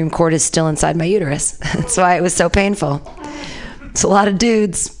Supreme Court is still inside my uterus. That's why it was so painful. It's a lot of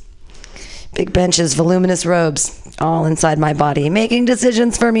dudes. Big benches, voluminous robes, all inside my body, making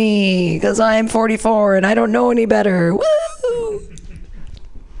decisions for me because I'm 44 and I don't know any better. Woo!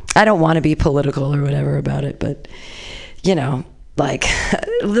 I don't want to be political or whatever about it, but, like,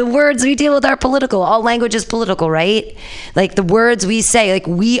 the words we deal with are political. All language is political, right? Like, the words we say, like,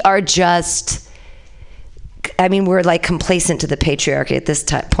 we are just, we're, like, complacent to the patriarchy at this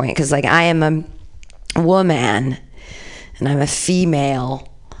point because, like, I am a woman and I'm a female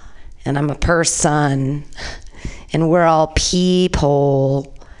and I'm a person, and we're all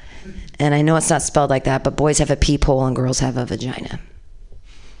people, And I know it's not spelled like that, but boys have a peephole and girls have a vagina.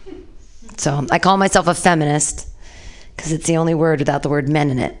 So I call myself a feminist because it's the only word without the word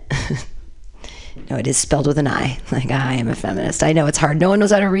men in it. No, it is spelled with an I. Like, I am a feminist. I know it's hard. No one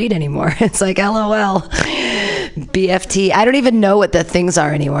knows how to read anymore. It's like, LOL. BFT. I don't even know what the things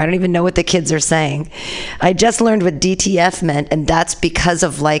are anymore. I don't even know what the kids are saying. I just learned what DTF meant, and that's because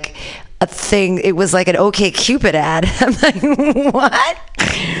of like a thing. It was like an OK Cupid ad. I'm like, what?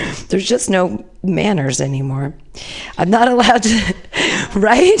 There's just no manners anymore. I'm not allowed to,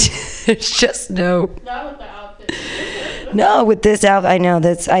 right? There's just no. Not with the outfit. No, with this outfit, I know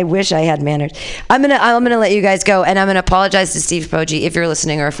that's. I wish I had manners. I'm gonna let you guys go, and I'm gonna apologize to Steve Poggi if you're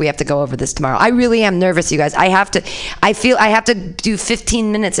listening, or if we have to go over this tomorrow. I really am nervous, you guys. I feel I have to do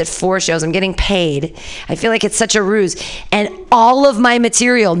 15 minutes at 4 shows. I'm getting paid. I feel like it's such a ruse, and all of my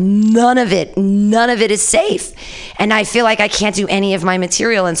material, none of it is safe, and I feel like I can't do any of my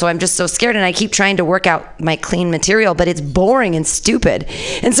material, and so I'm just so scared. And I keep trying to work out my clean material, but it's boring and stupid,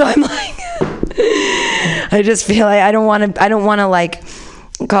 and so I'm like. I just feel like I don't want to like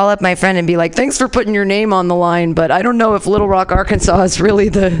call up my friend and be like, thanks for putting your name on the line, but I don't know if Little Rock, Arkansas is really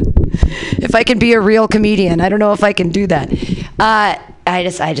if I can be a real comedian. I don't know if I can do that. I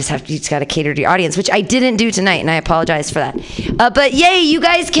just have to, you just got to cater to your audience, which I didn't do tonight, and I apologize for that. But yay, you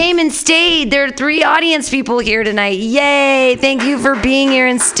guys came and stayed. There are 3 audience people here tonight. Yay, thank you for being here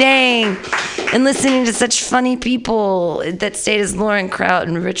and staying and listening to such funny people that stayed, as Lauren Kraut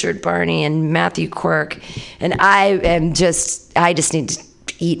and Richard Barney and Matthew Quirk. And I just need to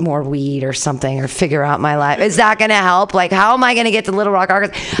eat more weed or something, or figure out my life. Is that gonna help? Like, how am I gonna get to Little Rock,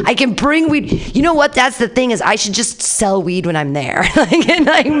 Arkansas? I can bring weed. You know what? That's the thing, is I should just sell weed when I'm there,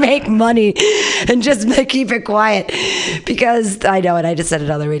 and make money and just keep it quiet, because I know, and I just said it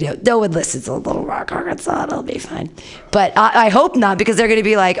on the radio, no one listens to Little Rock, Arkansas. It'll be fine. But I hope not, because they're gonna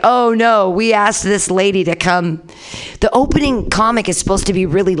be like, oh no, we asked this lady to come. The opening comic is supposed to be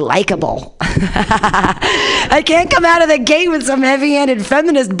really likable. I can't come out of the gate with some heavy-handed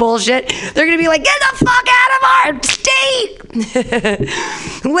feminist bullshit. They're gonna be like, get the fuck out of our state.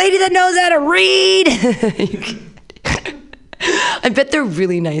 Lady that knows how to read. I bet they're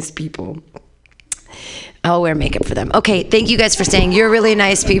really nice people. I'll wear makeup for them. Okay, thank you guys for staying. You're really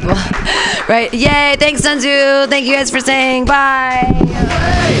nice people. Right? Yay, thanks, Sunzu. Thank you guys for staying. Bye.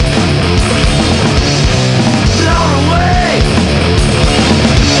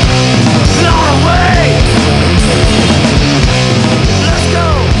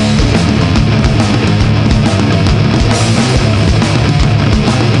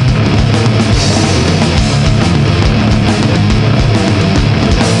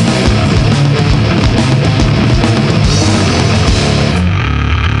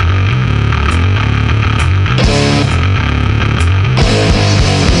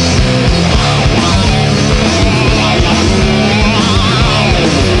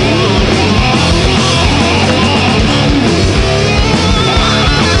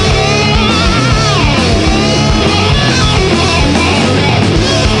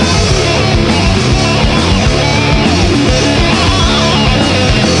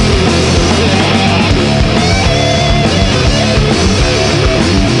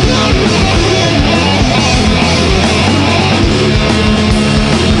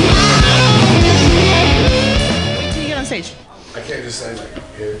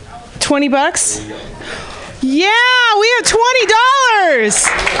 $20? Yeah, we have $20.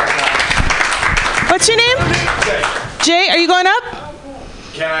 What's your name? Jay, are you going up?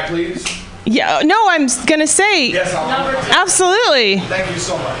 Can I please? Yeah, no, I'm gonna say. Yes, absolutely. Thank you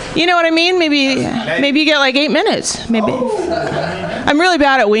so much. You know what I mean? Maybe you get like 8 minutes. Maybe. I'm really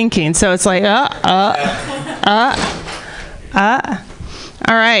bad at winking, so it's like All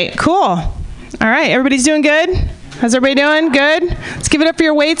right, cool. All right, everybody's doing good? How's everybody doing? Good? Let's give it up for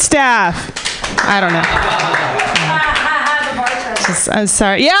your wait staff. I don't know. I'm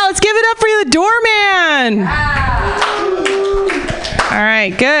sorry. Yeah, let's give it up for the doorman. All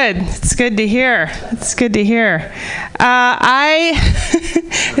right, good. It's good to hear. It's good to hear.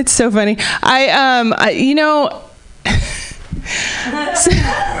 It's so funny.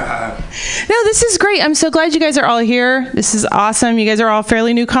 No, this is great. I'm so glad you guys are all here. This is awesome. You guys are all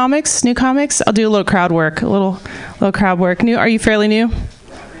fairly new comics. New comics. I'll do a little crowd work. A little crowd work. New? Are you fairly new?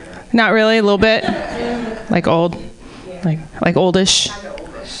 Not really. A little bit. Like old. Like oldish.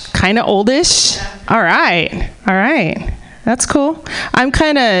 Kind of oldish. All right. All right. That's cool. I'm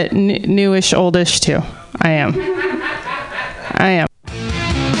kind of newish, oldish too. I am.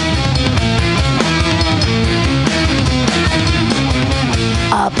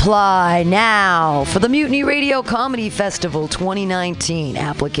 Apply now for the Mutiny Radio Comedy Festival 2019.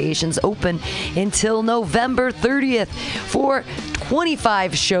 Applications open until November 30th for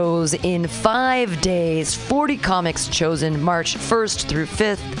 25 shows in 5 days. 40 comics chosen March 1st through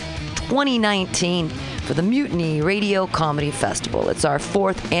 5th, 2019 for the Mutiny Radio Comedy Festival. It's our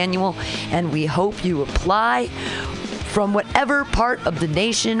 4th annual, and we hope you apply from whatever part of the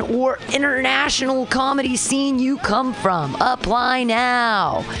nation or international comedy scene you come from. Apply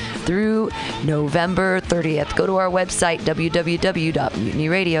now through November 30th. Go to our website,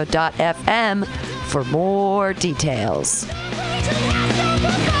 www.mutinyradio.fm, for more details.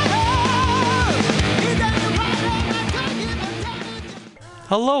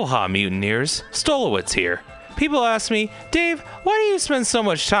 Aloha, mutineers. Stolowitz here. People ask me, Dave, why do you spend so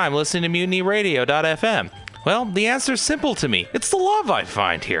much time listening to MutinyRadio.fm? Well, the answer's simple to me. It's the love I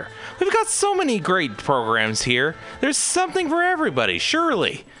find here. We've got so many great programs here. There's something for everybody,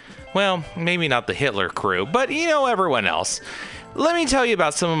 surely. Well, maybe not the Hitler crew, but you know everyone else. Let me tell you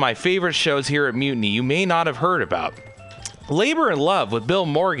about some of my favorite shows here at Mutiny you may not have heard about. Labor and Love with Bill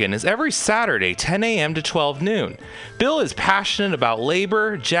Morgan is every Saturday, 10 a.m. to 12 noon. Bill is passionate about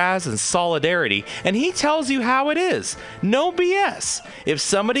labor, jazz, and solidarity, and he tells you how it is. No BS. If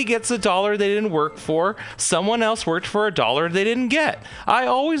somebody gets $1 they didn't work for, someone else worked for $1 they didn't get. I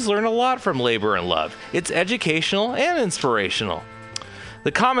always learn a lot from Labor and Love. It's educational and inspirational.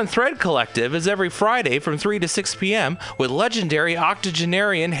 The Common Thread Collective is every Friday from 3 to 6 p.m. with legendary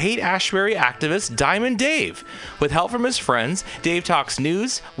octogenarian Haight-Ashbury activist Diamond Dave. With help from his friends, Dave talks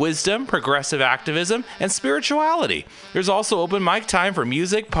news, wisdom, progressive activism, and spirituality. There's also open mic time for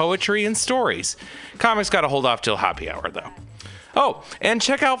music, poetry, and stories. Comics gotta hold off till happy hour, though. Oh, and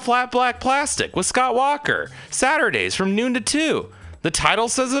check out Flat Black Plastic with Scott Walker, Saturdays from noon to 2. The title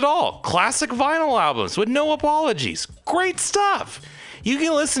says it all. Classic vinyl albums with no apologies. Great stuff. You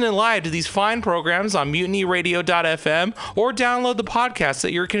can listen in live to these fine programs on mutinyradio.fm or download the podcast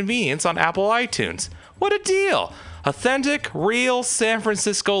at your convenience on Apple iTunes. What a deal! Authentic, real San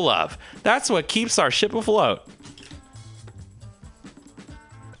Francisco love. That's what keeps our ship afloat.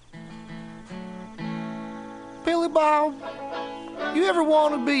 Billy Bob, you ever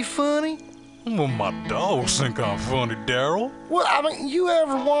want to be funny? Well, my dogs think I'm funny, Daryl. Well, I mean, you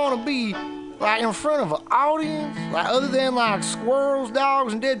ever want to be like in front of an audience, like other than like squirrels,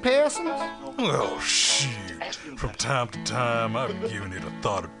 dogs, and dead peasants? Oh, shit. From time to time, I've given it a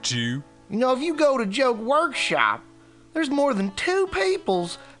thought or two. You know, if you go to Joke Workshop, there's more than 2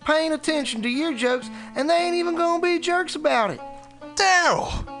 peoples paying attention to your jokes, and they ain't even gonna be jerks about it.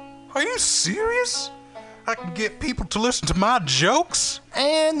 Daryl, are you serious? I can get people to listen to my jokes?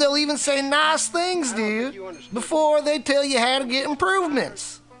 And they'll even say nice things, dude, before they tell you how to get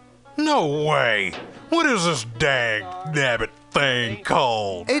improvements. No way. What is this dag-nabbit thing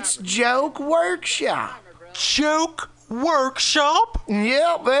called? It's Joke Workshop. Joke Workshop?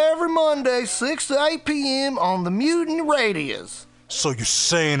 Yep, every Monday, 6 to 8 p.m. on the Mutiny Radios. So you're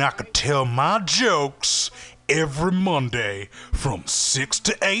saying I could tell my jokes every Monday from 6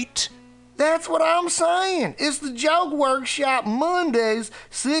 to 8? That's what I'm saying. It's the Joke Workshop Mondays,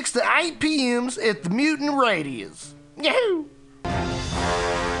 6 to 8 p.m. at the Mutiny Radios. Yahoo!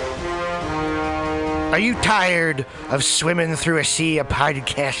 Are you tired of swimming through a sea of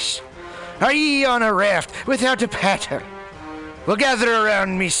podcasts? Are ye on a raft without a paddle? Well, gather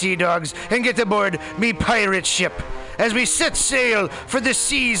around me, sea dogs, and get aboard me pirate ship as we set sail for the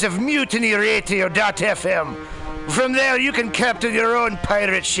seas of MutinyRadio.fm. From there, you can captain your own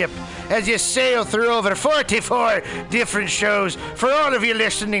pirate ship as you sail through over 44 different shows for all of your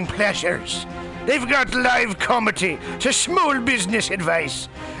listening pleasures. They've got live comedy to small business advice,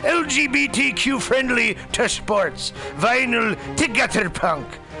 LGBTQ-friendly to sports, vinyl to gutter punk.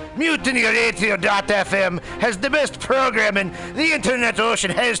 MutinyRadio.fm has the best programming the internet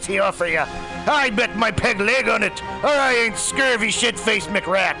ocean has to offer you. I bet my peg leg on it, or I ain't scurvy shit-faced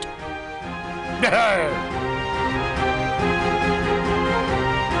McRat.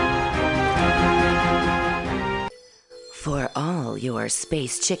 For all your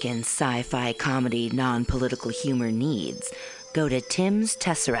space chicken sci-fi comedy non-political humor needs, go to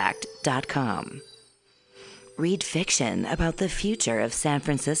timstesseract.com. Read fiction about the future of San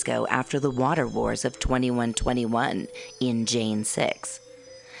Francisco after the water wars of 2121 in Jane 6.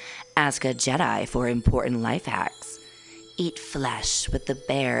 Ask a Jedi for important life hacks. Eat flesh with the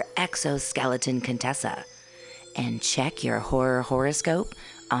bare exoskeleton Contessa. And check your horror horoscope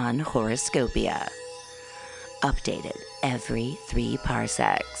on Horoscopia. Updated every 3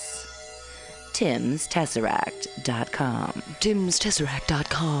 parsecs. TimsTesseract.com.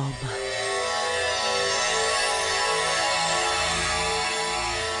 TimsTesseract.com.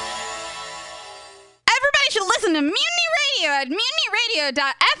 to Mutiny Radio at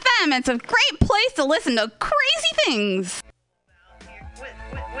MutinyRadio.fm. It's a great place to listen to crazy things.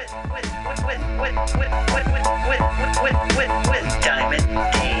 Diamond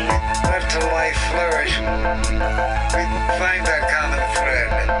Dave. Let the life flourish. We find that common thread.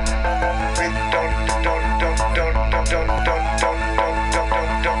 We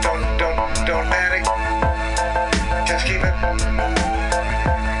don't panic. Just keep it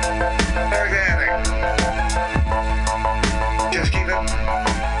organic. Just keep it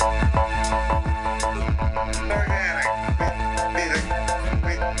organic. Be the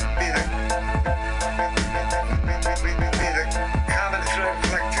common thread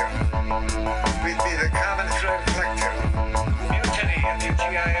collective. We'd be the common thread collective. Mutiny,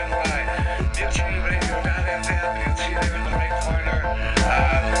 M-U-T-I-N-Y. MutinyRadio.fm. You'll see there in the right corner.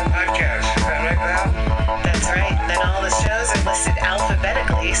 Podcast. Is that right, Val? That's right. And then all the shows are listed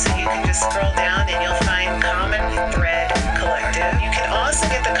alphabetically, so you can just scroll down and you'll find Common Thread Collective. You can also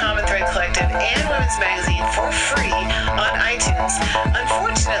get the Common Thread Collective and Women's Magazine for free on iTunes.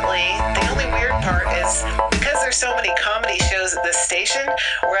 Unfortunately, the only weird part is because there's so many comedy shows at this station,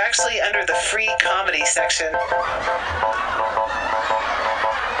 we're actually under the free comedy section.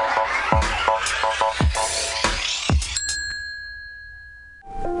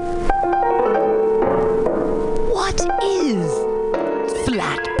 What is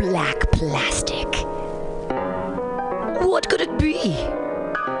flat black plastic? What could it be?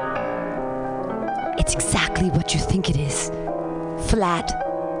 It's exactly what you think it is. Flat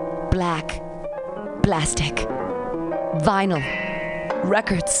black plastic. Vinyl.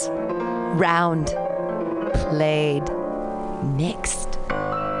 Records. Round. Played. Mixed.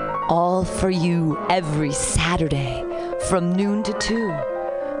 All for you every Saturday from noon to 2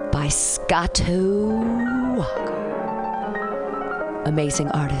 by Scotto Walker. Amazing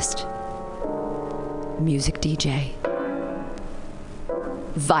artist. Music DJ.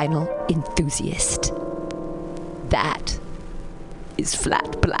 Vinyl enthusiast. That is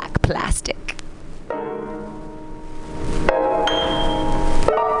flat black plastic.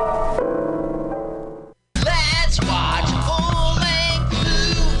 Let's watch a full-length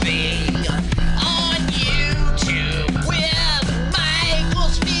movie on YouTube with Michael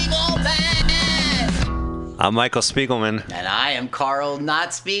Spiegelman. I'm Michael Spiegelman. And I am Carl Not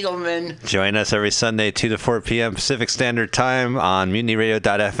Spiegelman. Join us every Sunday, 2 to 4 p.m. Pacific Standard Time on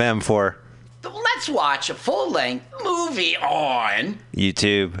MutinyRadio.fm for Let's watch a full-length movie on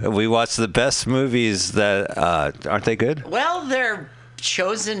YouTube. We watch the best movies that aren't they good? Well, they're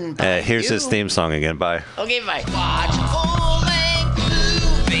chosen by Here's you. his theme song again. Bye. Okay, bye. Watch a full-length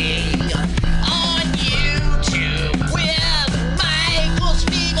movie on YouTube with Michael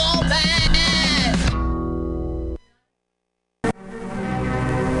Spiegelman.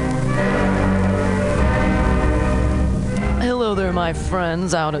 Hello there, my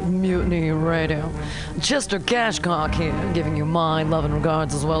friends out at Mutiny Radio. Chester Cashcock here, giving you my love and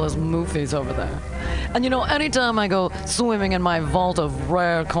regards as well as Moofy's over there. And you know, anytime I go swimming in my vault of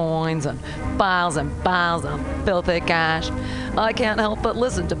rare coins and piles of filthy cash, I can't help but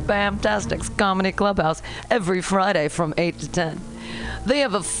listen to Bamtastic's Comedy Clubhouse every Friday from 8 to 10. They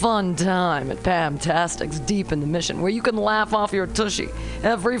have a fun time at Bamtastic's Deep in the Mission, where you can laugh off your tushy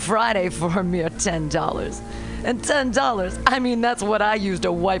every Friday for a mere $10. And $10, I mean, that's what I use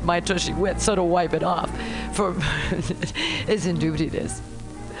to wipe my tushy with, so to wipe it off for is indeed this.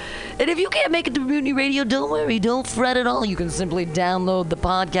 And if you can't make it to Mutiny Radio, don't worry, don't fret at all. You can simply download the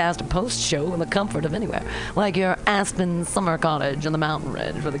podcast post-show in the comfort of anywhere, like your Aspen summer cottage on the mountain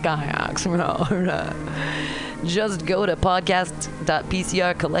ridge for the kayaks. Just go to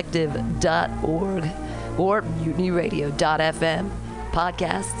podcast.pcrcollective.org or mutinyradio.fm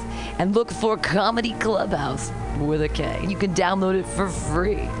podcasts and look for Comedy Clubhouse with a K. You can download it for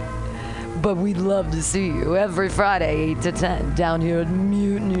free. But we'd love to see you every Friday, 8 to 10, down here at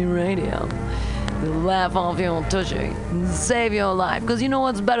Mutiny Radio. Laugh off your tushy and save your life. Because you know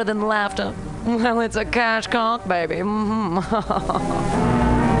what's better than laughter? Well, it's a cash cock, baby.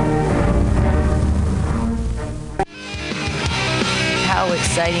 How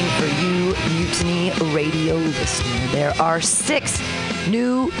exciting for you, Mutiny Radio listener. There are 6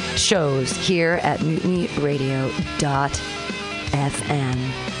 new shows here at MutinyRadio.fm.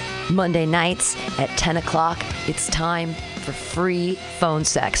 Monday nights at 10 o'clock, it's time for free phone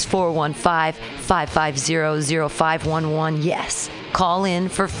sex. 415-550-0511. Yes, call in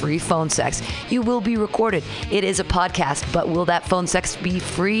for free phone sex. You will be recorded. It is a podcast, but will that phone sex be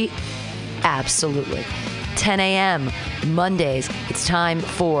free? Absolutely. 10 a.m. Mondays, it's time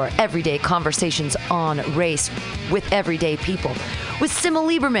for everyday conversations on race with everyday people. With Sima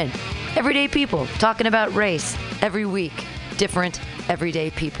Lieberman, everyday people talking about race. Every week, different everyday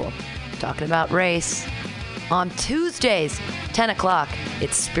people talking about race. On Tuesdays, 10 o'clock,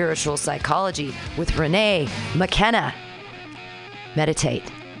 it's Spiritual Psychology with Renee McKenna. Meditate.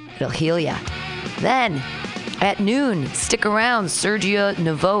 It'll heal ya. Then, at noon, stick around. Sergio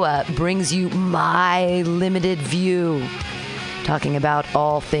Navoa brings you My Limited View, talking about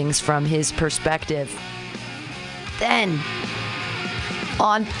all things from his perspective. Then,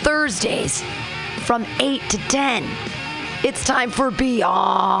 on Thursdays, from 8 to 10, it's time for Beyond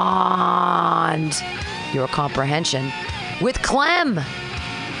Your Comprehension with Clem.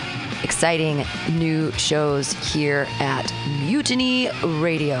 Exciting new shows here at Mutiny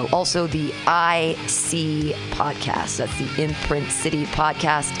Radio. Also, the IC podcast. That's the Imprint City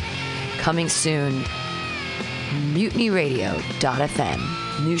podcast. Coming soon.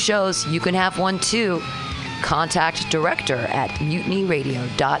 MutinyRadio.fm. New shows. You can have one too. Contact director at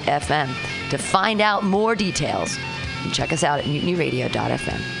MutinyRadio.fm to find out more details. And check us out at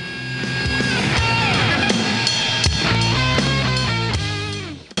MutinyRadio.fm.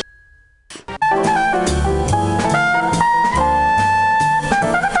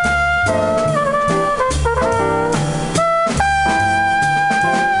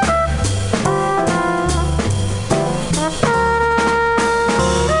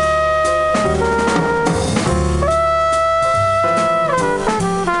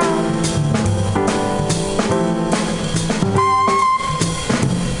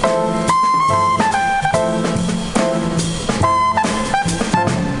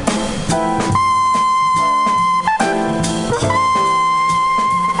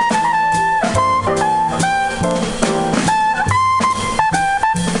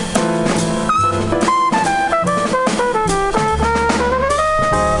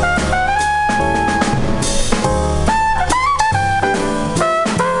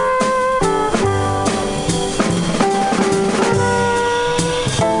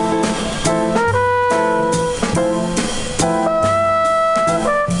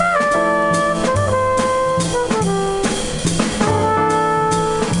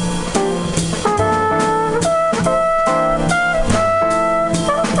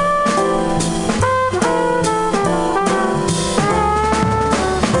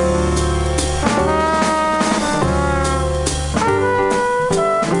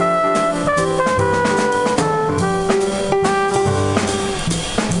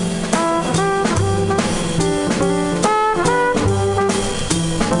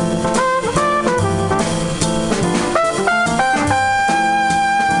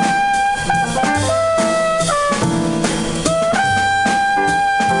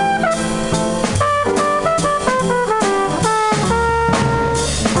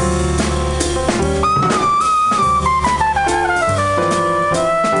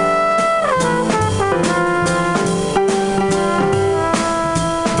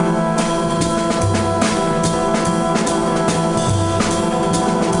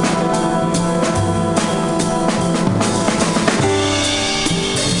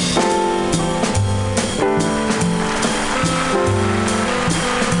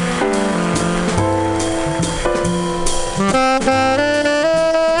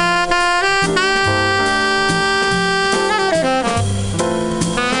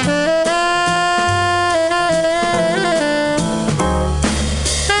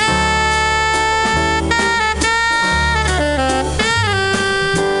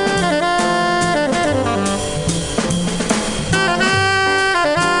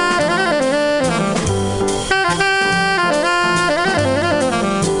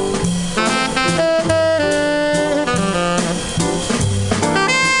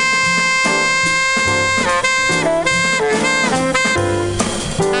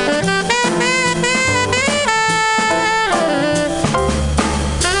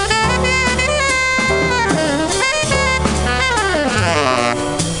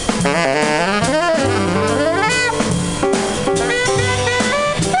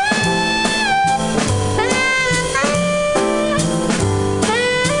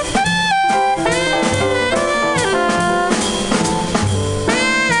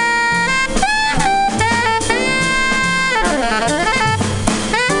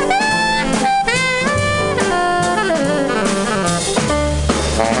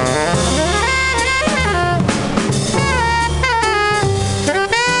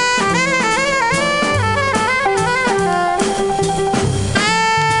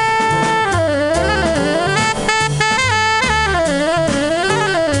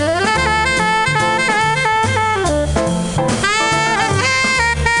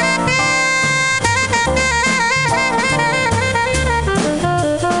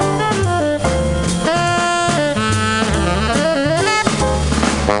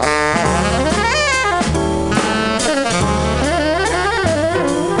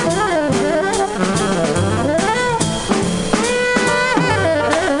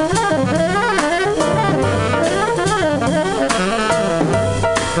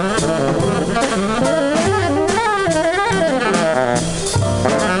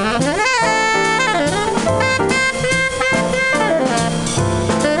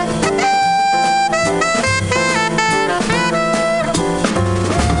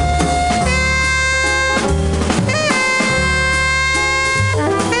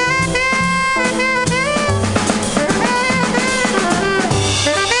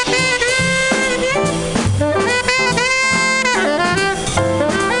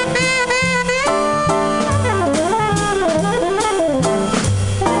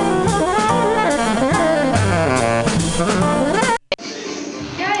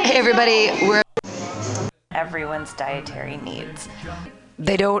 everybody. We're everyone's dietary needs.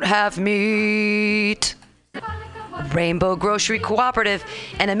 They don't have meat. Rainbow Grocery Cooperative,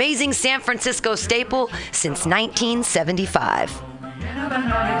 an amazing San Francisco staple since 1975.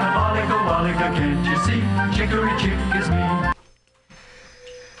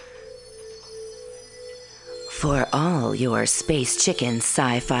 For all your space chicken,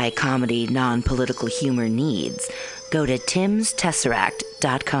 sci-fi, comedy, non-political humor needs, go to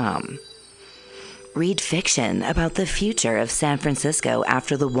timstesseract.com. Read fiction about the future of San Francisco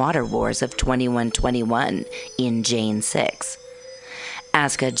after the water wars of 2121 in Jane 6.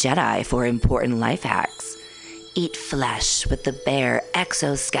 Ask a Jedi for important life hacks. Eat flesh with the bare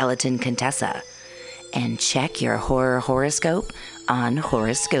exoskeleton Contessa. And check your horror horoscope on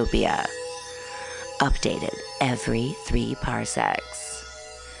Horoscopia. Updated every 3 parsecs.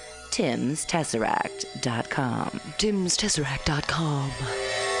 TimsTesseract.com. TimsTesseract.com.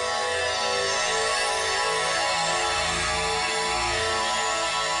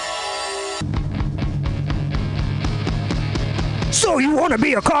 So you want to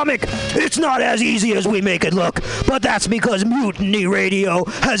be a comic? It's not as easy as we make it look, but that's because Mutiny Radio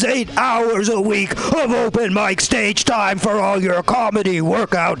has 8 hours a week of open mic stage time for all your comedy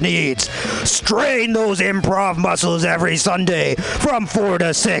workout needs. Strain those improv muscles every Sunday from 4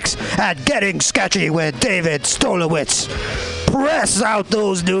 to 6 at Getting Sketchy with David Stolowitz. Press out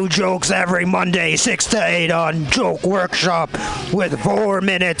those new jokes every Monday, 6 to 8 on Joke Workshop with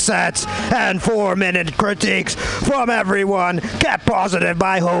 4-minute sets and 4-minute critiques from everyone kept positive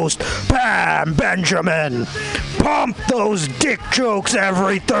by host Pam Benjamin. Pump those dick jokes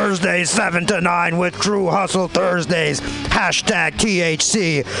every Thursday, 7 to 9 with True Hustle Thursdays. Hashtag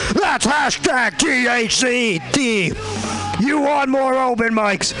THC. That's hashtag THC. You want more open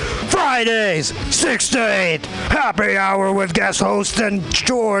mics? Fridays, 6 to 8. Happy hour with guest host and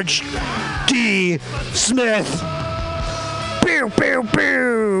George D. Smith. Pew, pew,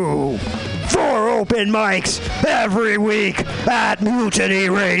 pew. 4 open mics every week at Mutiny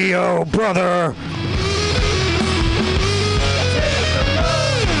Radio, brother.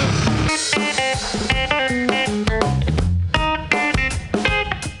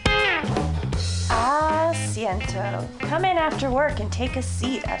 Asiento. Come in after work and take a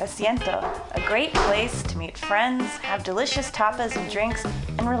seat at Asiento, a great place to meet friends, have delicious tapas and drinks,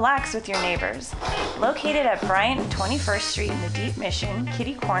 and relax with your neighbors. Located at Bryant and 21st Street in the Deep Mission,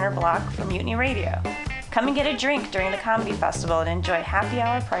 kitty corner block for Mutiny Radio. Come and get a drink during the comedy festival and enjoy happy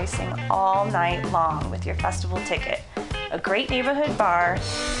hour pricing all night long with your festival ticket. A great neighborhood bar.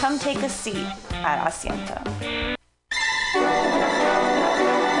 Come take a seat at Asiento.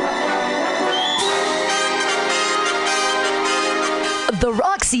 The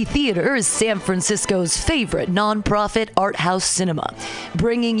Roxy Theater is San Francisco's favorite nonprofit art house cinema,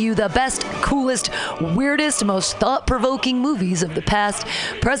 bringing you the best, coolest, weirdest, most thought-provoking movies of the past,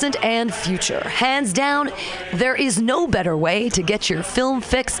 present, and future. Hands down, there is no better way to get your film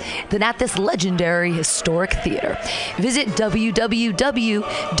fix than at this legendary historic theater. Visit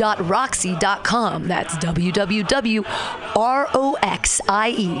www.roxy.com. That's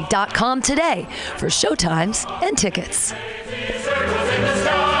www.roxie.com today for showtimes and tickets. Everybody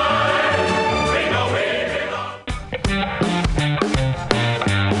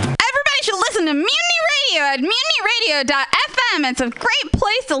should listen to Mutiny Radio at MutinyRadio.fm. It's a great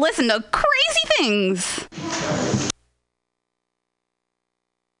place to listen to crazy things.